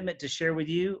a commitment to share with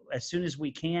you as soon as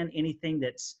we can anything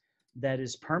that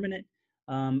is permanent,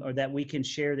 or that we can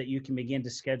share that you can begin to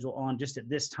schedule on. Just at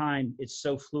this time, it's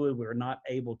so fluid, we're not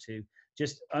able to.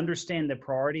 Just understand the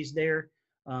priorities there.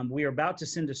 We are about to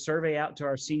send a survey out to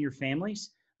our senior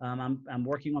families. I'm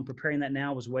working on preparing that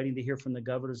now. I was waiting to hear from the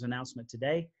governor's announcement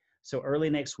today. So early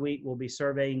next week, we'll be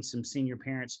surveying some senior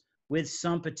parents with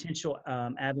some potential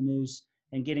avenues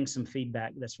and getting some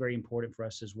feedback. That's very important for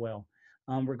us as well.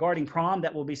 Regarding prom,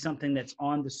 that will be something that's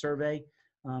on the survey.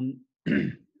 We'll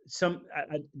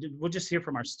just hear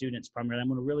from our students primarily. I'm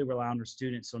going to really rely on our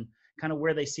students on kind of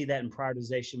where they see that in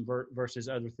prioritization versus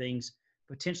other things,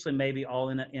 potentially maybe all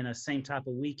in a same type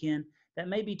of weekend. That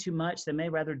may be too much. They may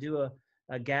rather do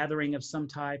a gathering of some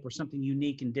type or something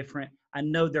unique and different. I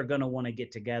know they're going to want to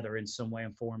get together in some way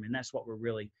and form, and that's what we're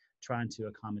really trying to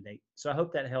accommodate. So I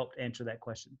hope that helped answer that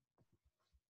question.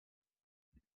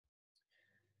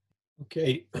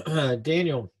 Okay,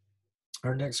 Daniel,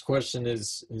 our next question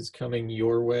is coming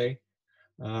your way.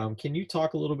 Can you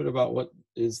talk a little bit about what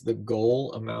is the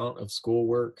goal amount of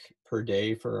schoolwork per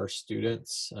day for our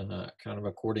students, kind of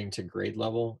according to grade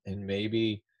level, and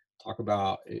maybe talk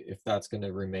about if that's going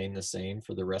to remain the same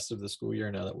for the rest of the school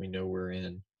year now that we know we're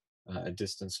in a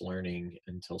distance learning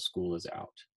until school is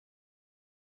out?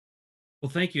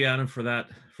 Well, thank you, Adam, for that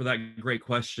great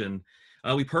question.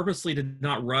 We purposely did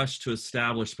not rush to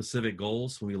establish specific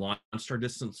goals when we launched our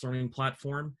distance learning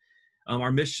platform.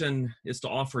 Our mission is to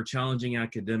offer challenging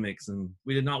academics, and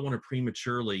we did not want to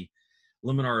prematurely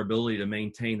limit our ability to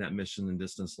maintain that mission in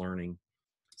distance learning.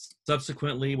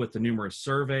 Subsequently, with the numerous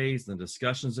surveys and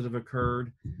discussions that have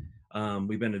occurred,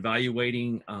 we've been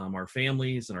evaluating our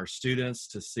families and our students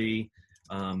to see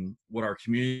what our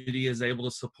community is able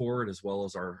to support, as well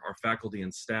as our faculty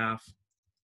and staff.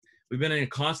 We've been in a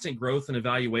constant growth and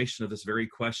evaluation of this very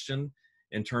question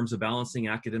in terms of balancing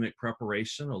academic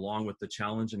preparation along with the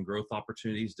challenge and growth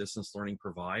opportunities distance learning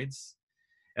provides.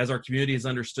 As our community has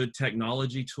understood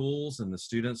technology tools and the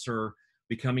students are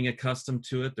becoming accustomed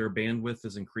to it, their bandwidth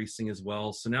is increasing as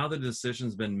well. So now the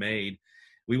decision's been made,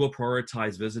 we will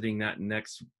prioritize visiting that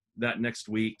next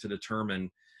week to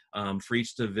determine for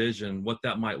each division what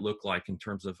that might look like in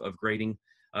terms of grading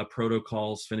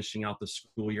protocols, finishing out the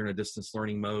school year in a distance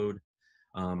learning mode,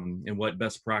 and what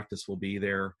best practice will be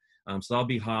there. So that'll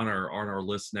be on our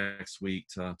list next week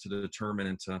to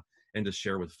determine and to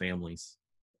share with families.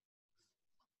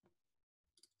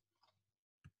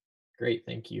 Great,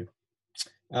 thank you.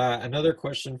 Another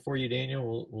question for you,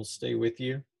 Daniel. We'll stay with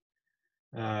you.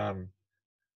 Sorry,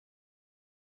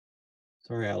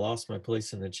 I lost my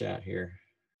place in the chat here.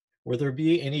 Will there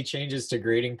be any changes to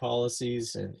grading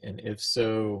policies, and if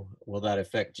so, will that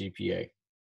affect GPA?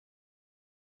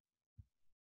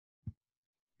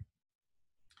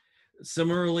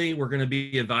 Similarly, we're going to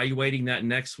be evaluating that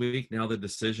next week. Now the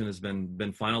decision has been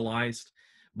finalized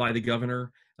by the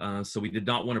governor, so we did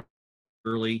not want to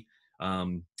early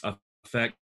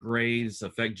affect grades,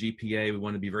 affect GPA. We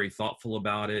want to be very thoughtful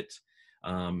about it,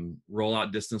 roll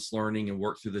out distance learning and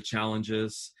work through the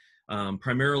challenges.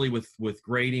 Primarily with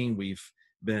grading, we've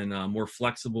been more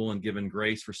flexible and given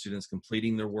grace for students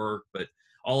completing their work, but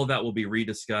all of that will be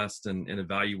rediscussed and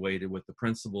evaluated with the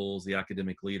principals, the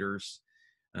academic leaders,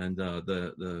 and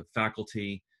the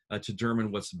faculty to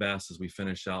determine what's best as we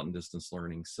finish out in distance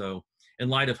learning. So in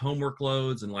light of homework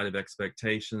loads, in light of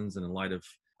expectations, and in light of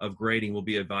grading, we'll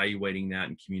be evaluating that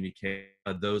and communicate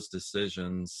those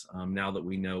decisions now that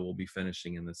we know we'll be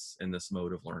finishing in this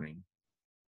mode of learning.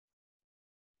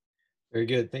 Very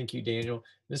good. Thank you, Daniel.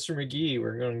 Mr. McGee,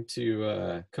 we're going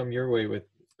to come your way with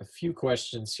a few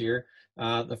questions here.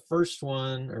 The first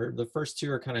one, or the first two,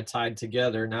 are kind of tied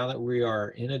together. Now that we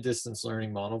are in a distance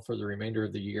learning model for the remainder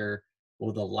of the year,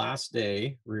 will the last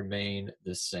day remain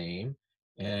the same?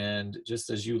 And just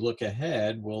as you look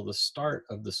ahead, will the start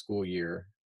of the school year,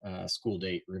 school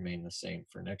date remain the same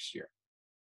for next year?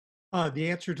 The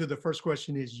answer to the first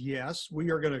question is yes.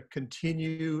 We are going to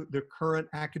continue the current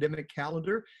academic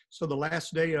calendar. So the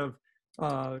last day of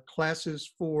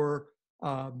classes for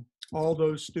all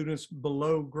those students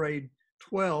below grade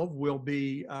 12 will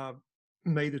be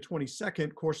May the 22nd.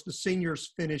 Of course, the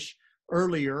seniors finish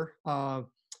earlier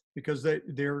because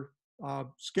their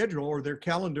schedule or their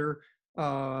calendar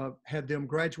had them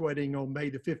graduating on May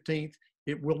the 15th.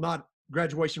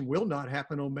 Graduation will not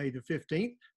happen on May the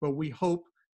 15th, but we hope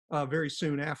very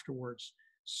soon afterwards.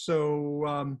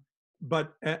 So,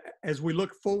 but as we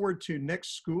look forward to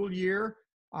next school year,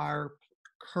 our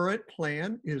current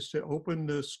plan is to open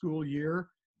the school year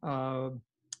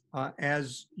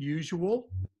as usual.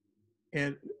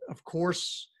 And of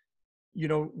course, you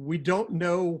know, we don't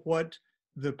know what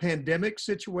the pandemic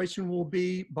situation will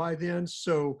be by then.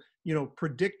 So, you know,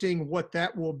 predicting what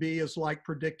that will be is like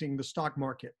predicting the stock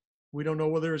market. We don't know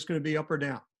whether it's going to be up or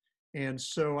down. And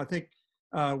so I think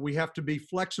we have to be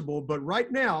flexible. But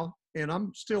right now, and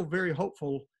I'm still very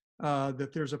hopeful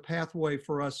that there's a pathway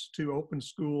for us to open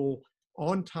school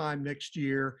on time next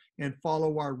year and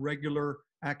follow our regular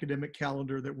academic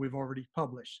calendar that we've already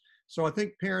published. So I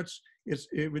think parents,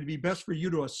 it would be best for you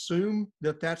to assume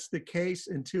that that's the case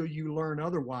until you learn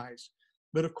otherwise.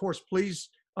 But of course, please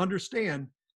understand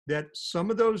that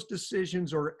some of those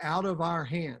decisions are out of our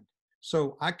hand.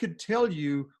 So I could tell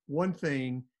you one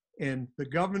thing, and the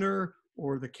governor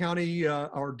or the county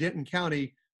or Denton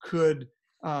County could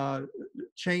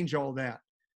change all that.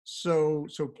 So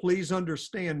please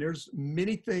understand there's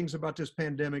many things about this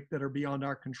pandemic that are beyond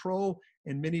our control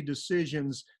and many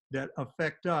decisions that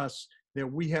affect us that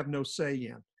we have no say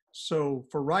in. So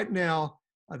for right now,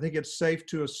 I think it's safe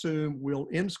to assume we'll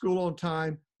end school on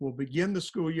time. We'll begin the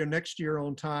school year next year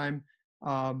on time.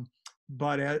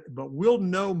 But we'll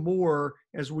know more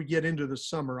as we get into the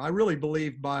summer. I really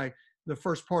believe by the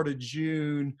first part of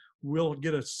June, we'll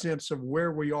get a sense of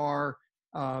where we are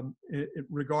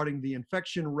regarding the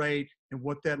infection rate and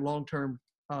what that long-term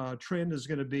trend is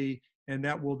going to be, and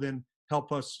that will then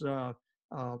help us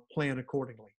plan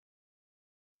accordingly.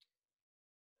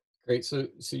 Great. So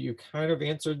you kind of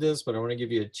answered this, but I want to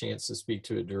give you a chance to speak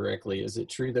to it directly. Is it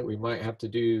true that we might have to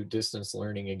do distance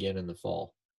learning again in the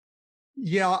fall?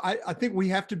 Yeah, I think we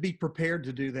have to be prepared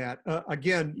to do that.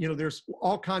 Again, you know, there's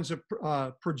all kinds of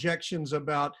projections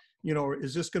about, you know,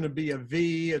 is this going to be a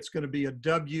V? It's going to be a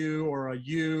W or a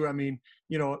U? I mean,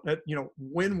 you know,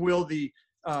 when will the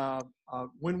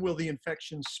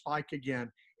infections spike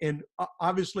again? And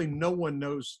obviously, no one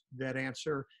knows that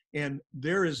answer. And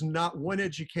there is not one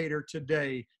educator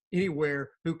today anywhere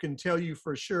who can tell you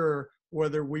for sure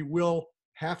whether we will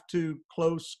have to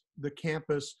close the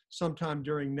campus sometime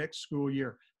during next school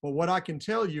year. But what I can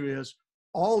tell you is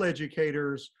all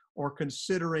educators are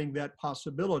considering that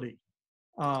possibility.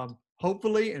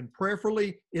 Hopefully and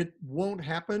prayerfully, it won't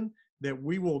happen, that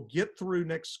we will get through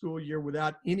next school year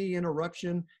without any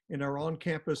interruption in our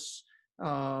on-campus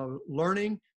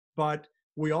learning. But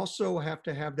we also have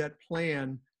to have that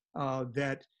plan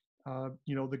that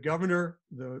you know, the governor,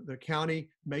 the county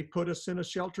may put us in a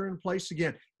shelter in place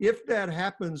again. If that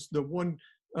happens, the one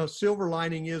silver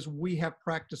lining is we have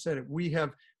practice at it.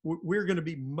 We're going to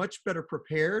be much better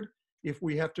prepared if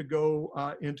we have to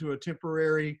go into a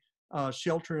temporary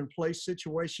shelter in place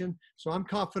situation. So I'm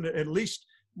confident, at least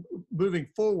moving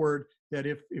forward, that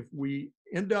if we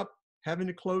end up having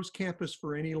to close campus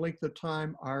for any length of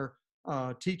time, our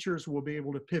teachers will be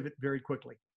able to pivot very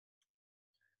quickly.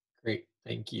 Great,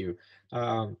 thank you.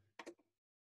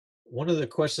 One of the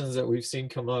questions that we've seen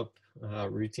come up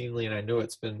routinely, and I know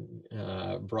it's been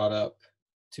brought up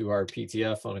to our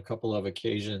PTF on a couple of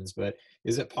occasions, but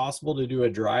is it possible to do a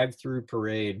drive-through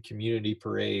parade, community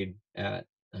parade at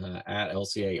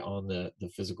LCA on the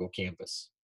physical campus?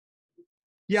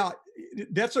 Yeah,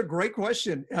 that's a great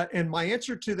question. And my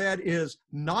answer to that is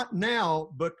not now,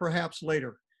 but perhaps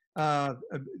later.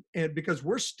 And because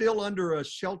we're still under a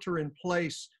shelter in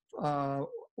place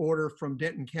order from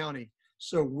Denton County.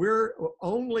 So we're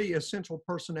only essential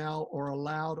personnel are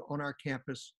allowed on our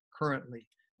campus currently.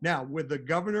 Now, with the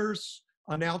governor's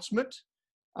announcement,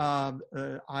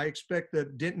 I expect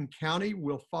that Denton County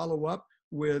will follow up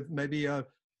with maybe a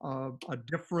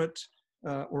different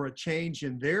or a change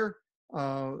in their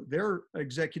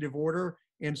executive order.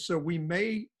 And so we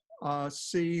may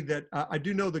see that, I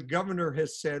do know the governor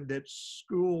has said that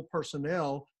school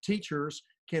personnel, teachers,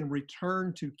 can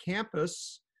return to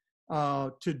campus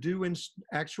to do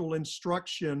actual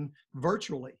instruction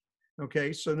virtually.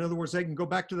 Okay, so in other words, they can go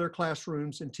back to their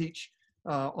classrooms and teach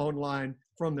online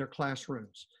from their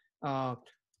classrooms.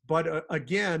 But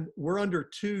again, we're under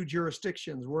two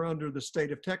jurisdictions. We're under the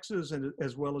state of Texas and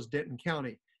as well as Denton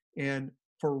County. And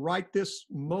for right this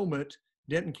moment,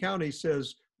 Denton County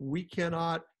says we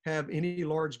cannot have any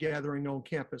large gathering on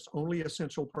campus. Only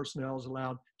essential personnel is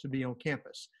allowed to be on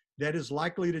campus. That is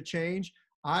likely to change.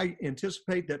 I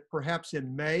anticipate that perhaps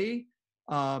in May,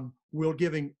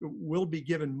 we'll be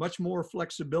given much more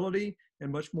flexibility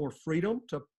and much more freedom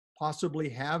to possibly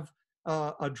have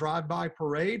a drive-by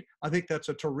parade. I think that's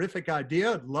a terrific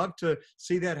idea. I'd love to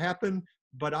see that happen,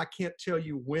 but I can't tell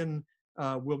you when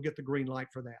we'll get the green light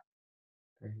for that.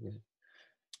 Very good.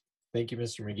 Thank you,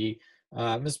 Mr. McGee.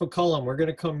 Ms. McCollum, we're going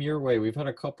to come your way. We've had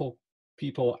a couple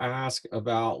people ask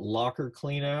about locker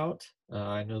clean out.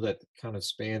 I know that kind of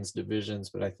spans divisions,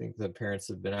 but I think the parents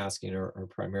have been asking are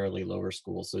primarily lower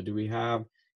school. So do we have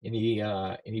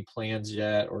any plans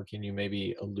yet, or can you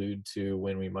maybe allude to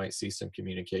when we might see some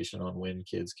communication on when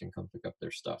kids can come pick up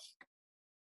their stuff?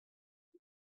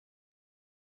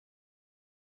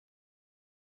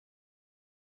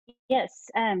 Yes,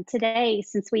 today,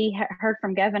 since we heard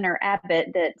from Governor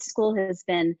Abbott that school has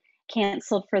been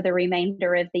canceled for the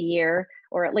remainder of the year,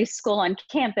 or at least school on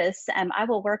campus, I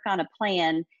will work on a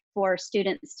plan for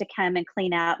students to come and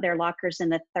clean out their lockers in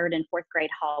the 3rd and 4th grade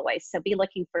hallways. So be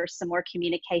looking for some more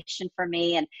communication from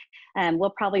me, and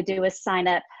we'll probably do a sign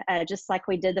up just like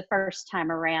we did the first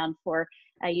time around for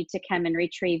you to come and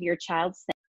retrieve your child's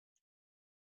things.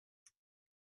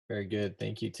 Very good.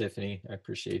 Thank you, Tiffany. I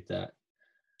appreciate that.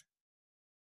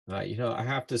 You know, I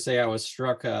have to say I was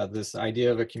struck this idea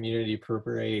of a community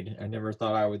parade. I never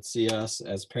thought I would see us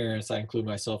as parents, I include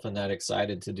myself in that,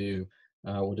 excited to do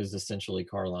what is essentially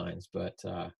car lines, but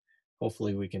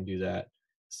hopefully we can do that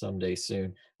someday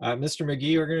soon. Mr.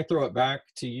 McGee, we're going to throw it back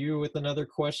to you with another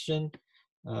question.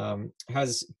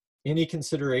 Has any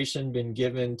consideration been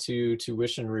given to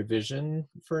tuition revision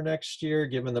for next year,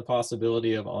 given the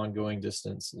possibility of ongoing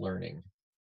distance learning?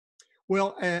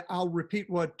 Well, I'll repeat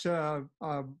what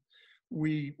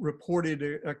we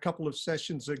reported a couple of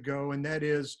sessions ago, and that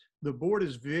is the board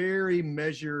is very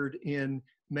measured in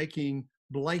making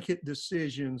blanket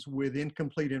decisions with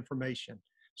incomplete information.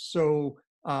 So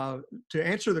to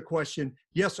answer the question,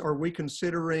 yes, are we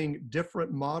considering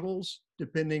different models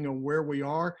depending on where we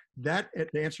are? The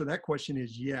answer to that question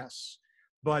is yes.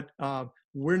 But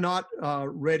we're not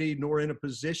ready nor in a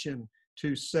position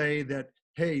to say that,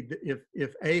 hey,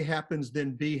 if A happens,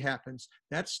 then B happens.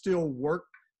 That's still work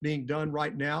being done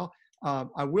right now.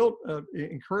 I will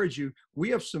encourage you, we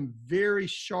have some very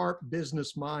sharp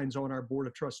business minds on our board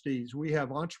of trustees. We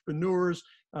have entrepreneurs,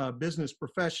 business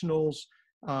professionals,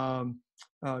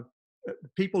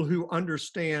 people who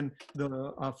understand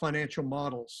the financial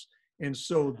models. And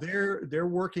so they're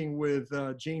working with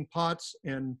Gene Potts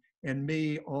and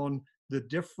me on the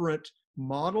different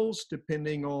models,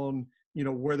 depending on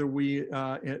whether we're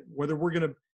going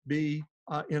to be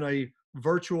in a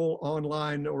virtual,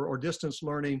 online, or distance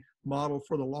learning model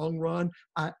for the long run.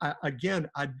 Again,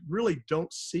 I really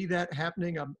don't see that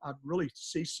happening. I really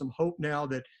see some hope now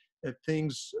that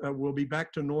things will be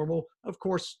back to normal. Of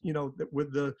course,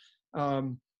 with the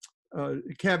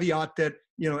caveat that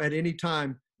at any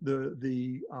time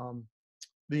the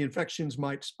infections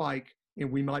might spike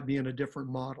and we might be in a different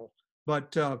model.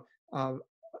 But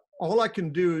all I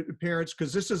can do, parents,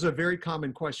 because this is a very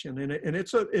common question, and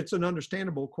it's an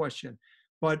understandable question,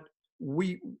 but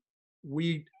we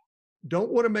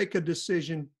don't want to make a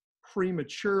decision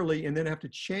prematurely and then have to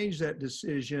change that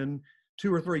decision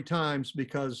 2 or 3 times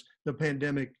because the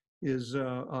pandemic is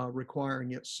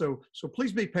requiring it. So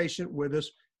please be patient with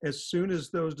us. As soon as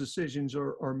those decisions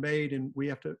are made and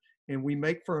we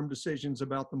make firm decisions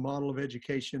about the model of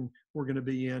education we're going to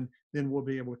be in, then we'll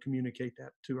be able to communicate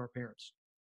that to our parents.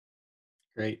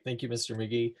 Great. Thank you, Mr.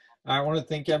 McGee. I want to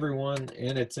thank everyone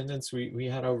in attendance. We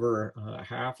had over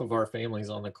half of our families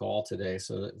on the call today,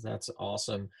 so that's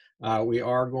awesome. We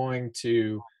are going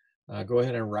to go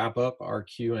ahead and wrap up our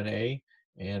Q&A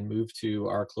and move to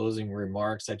our closing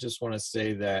remarks. I just want to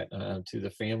say that to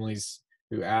the families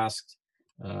who asked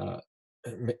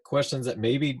questions that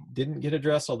maybe didn't get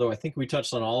addressed, although I think we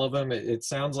touched on all of them, it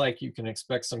sounds like you can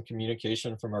expect some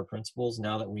communication from our principals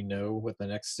now that we know what the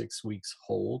next 6 weeks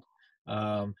hold.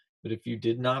 But if you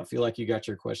did not feel like you got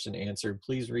your question answered,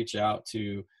 please reach out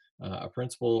to a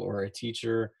principal or a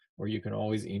teacher, or you can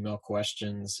always email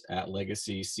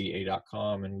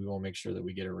questions@legacyca.com and we will make sure that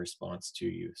we get a response to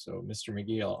you. So Mr.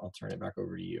 McGee, I'll turn it back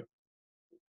over to you.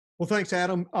 Well, thanks,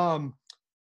 Adam. A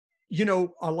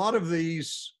lot of the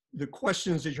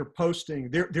questions that you're posting,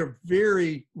 they're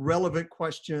very relevant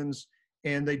questions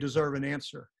and they deserve an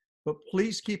answer. But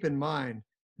please keep in mind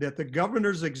that the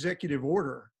governor's executive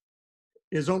order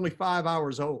is only 5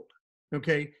 hours old,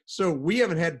 okay? So we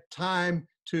haven't had time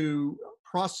to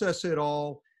process it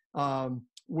all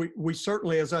we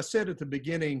certainly, as I said at the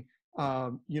beginning,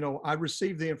 I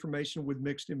received the information with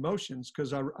mixed emotions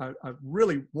because I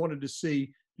really wanted to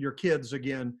see your kids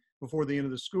again before the end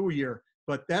of the school year.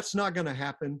 But that's not going to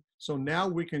happen. So now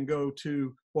we can go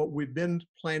to what we've been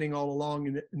planning all along,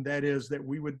 and that is that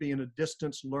we would be in a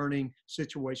distance learning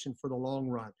situation for the long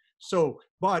run. So,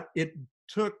 but it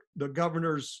took the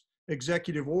governor's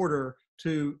executive order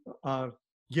to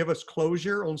give us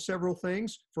closure on several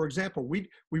things. For example, we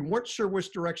weren't sure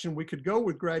which direction we could go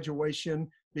with graduation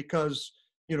because,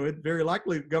 it very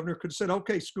likely the governor could have said,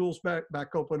 okay, school's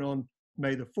back open on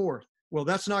May the 4th. Well,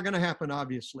 that's not going to happen,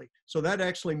 obviously. So that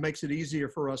actually makes it easier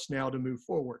for us now to move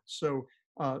forward. So,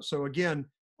 again,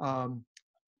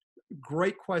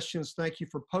 great questions. Thank you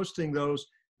for posting those.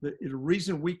 The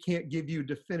reason we can't give you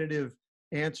definitive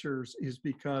answers is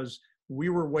because we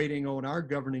were waiting on our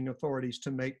governing authorities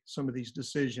to make some of these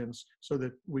decisions so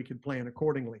that we could plan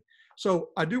accordingly. So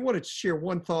I do want to share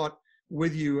one thought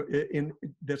with you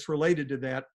that's related to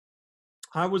that.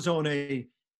 I was on a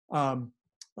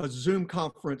Zoom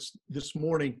conference this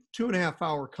morning,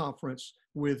 2.5-hour conference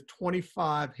with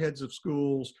 25 heads of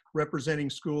schools representing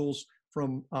schools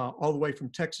from all the way from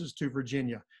Texas to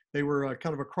Virginia. They were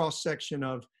kind of a cross section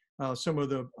of some of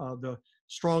the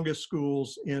strongest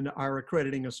schools in our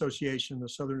accrediting association, the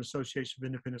Southern Association of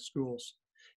Independent Schools.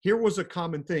 Here was a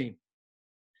common theme.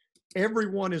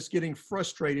 Everyone is getting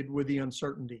frustrated with the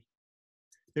uncertainty.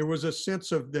 There was a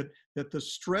sense of that the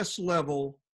stress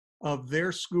level of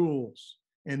their schools,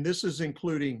 and this is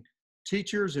including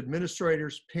teachers,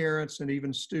 administrators, parents, and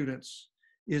even students,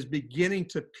 is beginning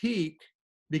to peak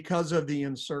because of the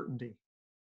uncertainty.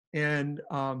 And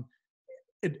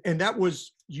that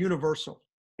was universal.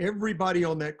 Everybody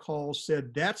on that call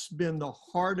said that's been the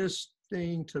hardest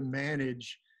thing to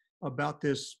manage about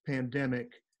this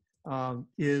pandemic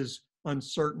is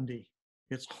uncertainty.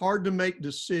 It's hard to make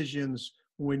decisions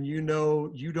when you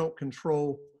know you don't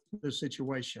control the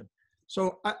situation.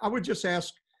 So I would just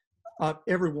ask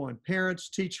everyone, parents,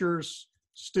 teachers,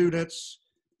 students,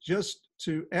 just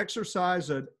to exercise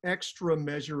an extra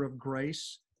measure of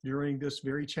grace during this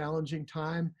very challenging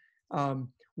time.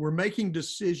 We're making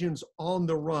decisions on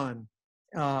the run.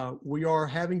 We are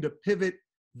having to pivot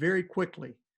very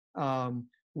quickly.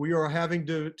 We are having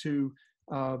to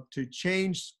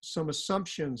change some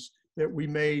assumptions that we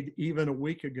made even a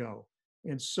week ago.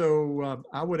 And so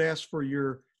I would ask for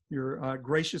your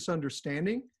gracious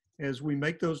understanding as we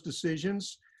make those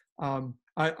decisions.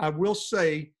 I will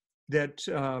say that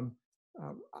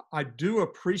I do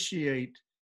appreciate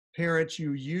parents,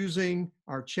 you using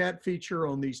our chat feature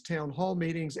on these town hall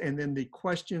meetings and then the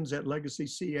questions at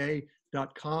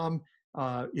legacyca.com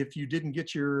if you didn't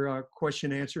get your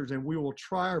question answered, and we will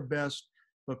try our best.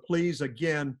 But please,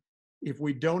 again, if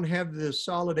we don't have the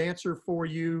solid answer for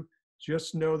you,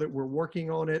 just know that we're working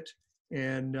on it.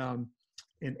 And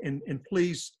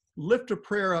please lift a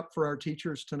prayer up for our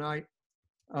teachers tonight.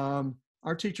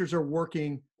 Our teachers are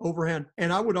working overhand.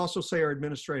 And I would also say our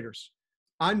administrators.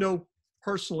 I know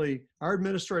personally, our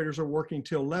administrators are working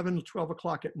till 11 to 12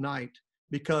 o'clock at night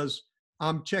because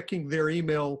I'm checking their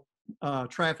email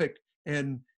traffic.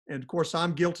 And of course,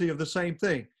 I'm guilty of the same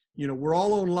thing. We're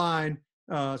all online,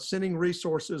 sending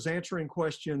resources, answering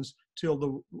questions till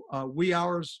the wee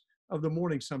hours of the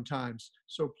morning sometimes.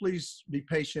 So please be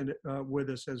patient with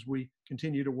us as we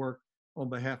continue to work on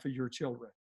behalf of your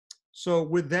children. So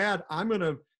with that, I'm going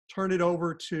to turn it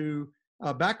over to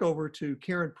back over to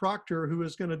Karen Proctor, who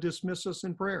is going to dismiss us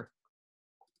in prayer.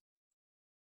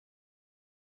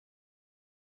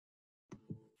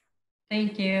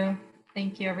 Thank you.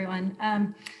 Thank you, everyone.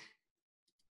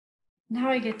 Now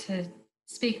I get to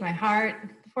speak my heart.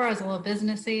 Before I was a little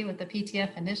businessy with the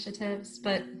PTF initiatives,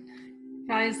 but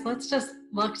guys, let's just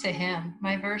look to him.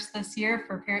 My verse this year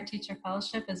for Parent Teacher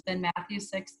Fellowship has been Matthew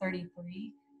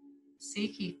 6:33.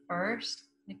 Seek ye first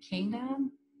the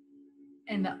kingdom.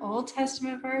 And the Old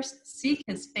Testament verse, seek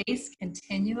his face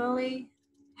continually.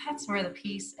 That's where the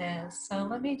peace is. So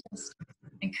let me just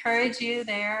encourage you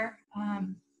there.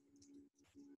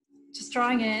 Just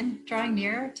drawing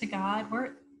near to God.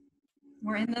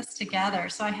 We're in this together.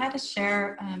 So I had to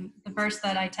share the verse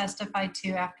that I testified to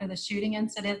after the shooting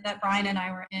incident that Brian and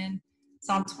I were in,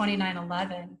 Psalm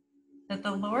 29:11, that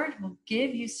the Lord will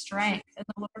give you strength and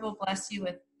the Lord will bless you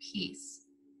with peace.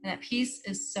 And that peace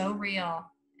is so real.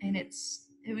 And it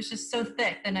was just so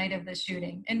thick the night of the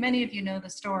shooting. And many of you know the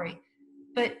story.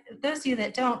 But those of you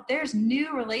that don't, there's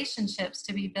new relationships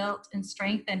to be built and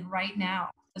strengthened right now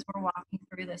as we're walking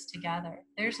through this together.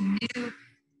 There's new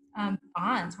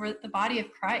bonds. We're the body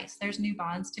of Christ. There's new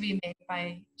bonds to be made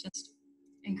by just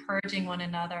encouraging one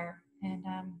another. And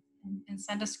and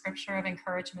send a scripture of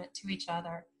encouragement to each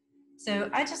other. So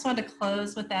I just want to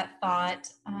close with that thought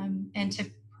and to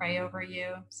pray over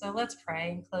you. So let's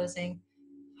pray in closing.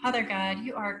 Father God,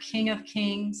 you are King of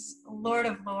Kings, Lord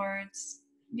of Lords.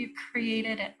 You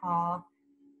created it all.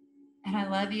 And I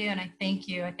love you and I thank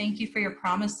you. I thank you for your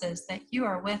promises that you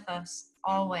are with us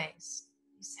always.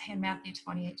 You say in Matthew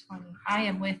 28:20, I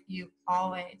am with you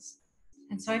always.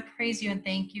 And so I praise you and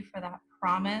thank you for that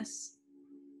promise.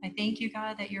 I thank you,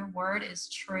 God, that your word is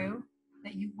true,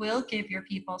 that you will give your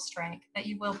people strength, that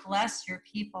you will bless your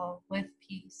people with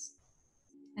peace.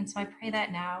 And so I pray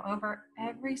that now over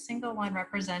every single one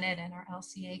represented in our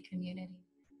LCA community.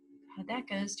 God, that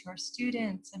goes to our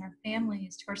students and our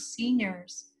families, to our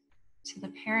seniors, to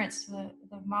the parents, to the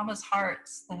mama's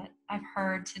hearts that I've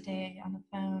heard today on the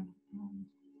phone.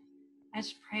 I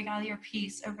just pray, God, your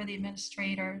peace over the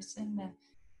administrators and the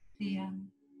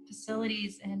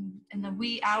facilities and the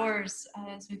wee hours,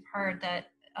 as we've heard,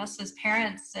 that us as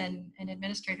parents and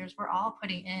administrators, we're all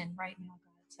putting in right now,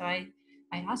 God. So I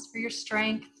ask for your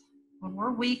strength. When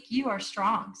we're weak, you are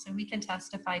strong, so we can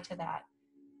testify to that.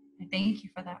 I thank you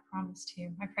for that promise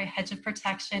too. I pray a hedge of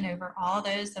protection over all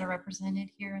those that are represented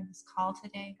here in this call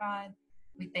today, God.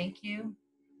 We thank you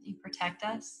that you protect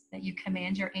us, that you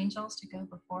command your angels to go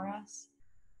before us.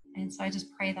 And so I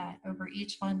just pray that over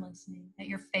each one listening, that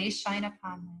your face shine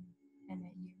upon them and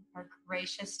that you are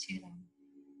gracious to them.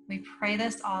 We pray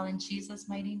this all in Jesus'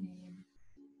 mighty name.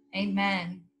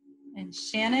 Amen. And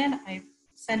Shannon, I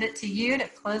send it to you to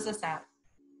close us out.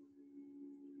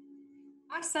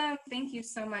 Awesome. Thank you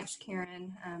so much,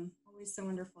 Karen. Always so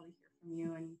wonderful to hear from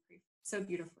you and pray so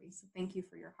beautifully. So thank you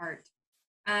for your heart.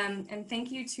 And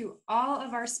thank you to all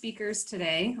of our speakers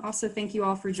today. Also, thank you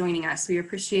all for joining us. We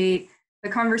appreciate the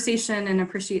conversation and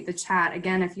appreciate the chat.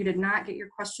 Again, if you did not get your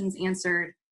questions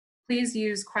answered, please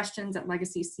use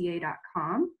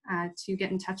questions@legacyca.com to get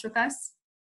in touch with us.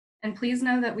 And please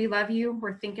know that we love you,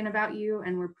 we're thinking about you,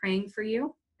 and we're praying for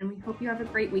you. And we hope you have a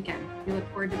great weekend. We look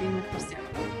forward to being with you soon.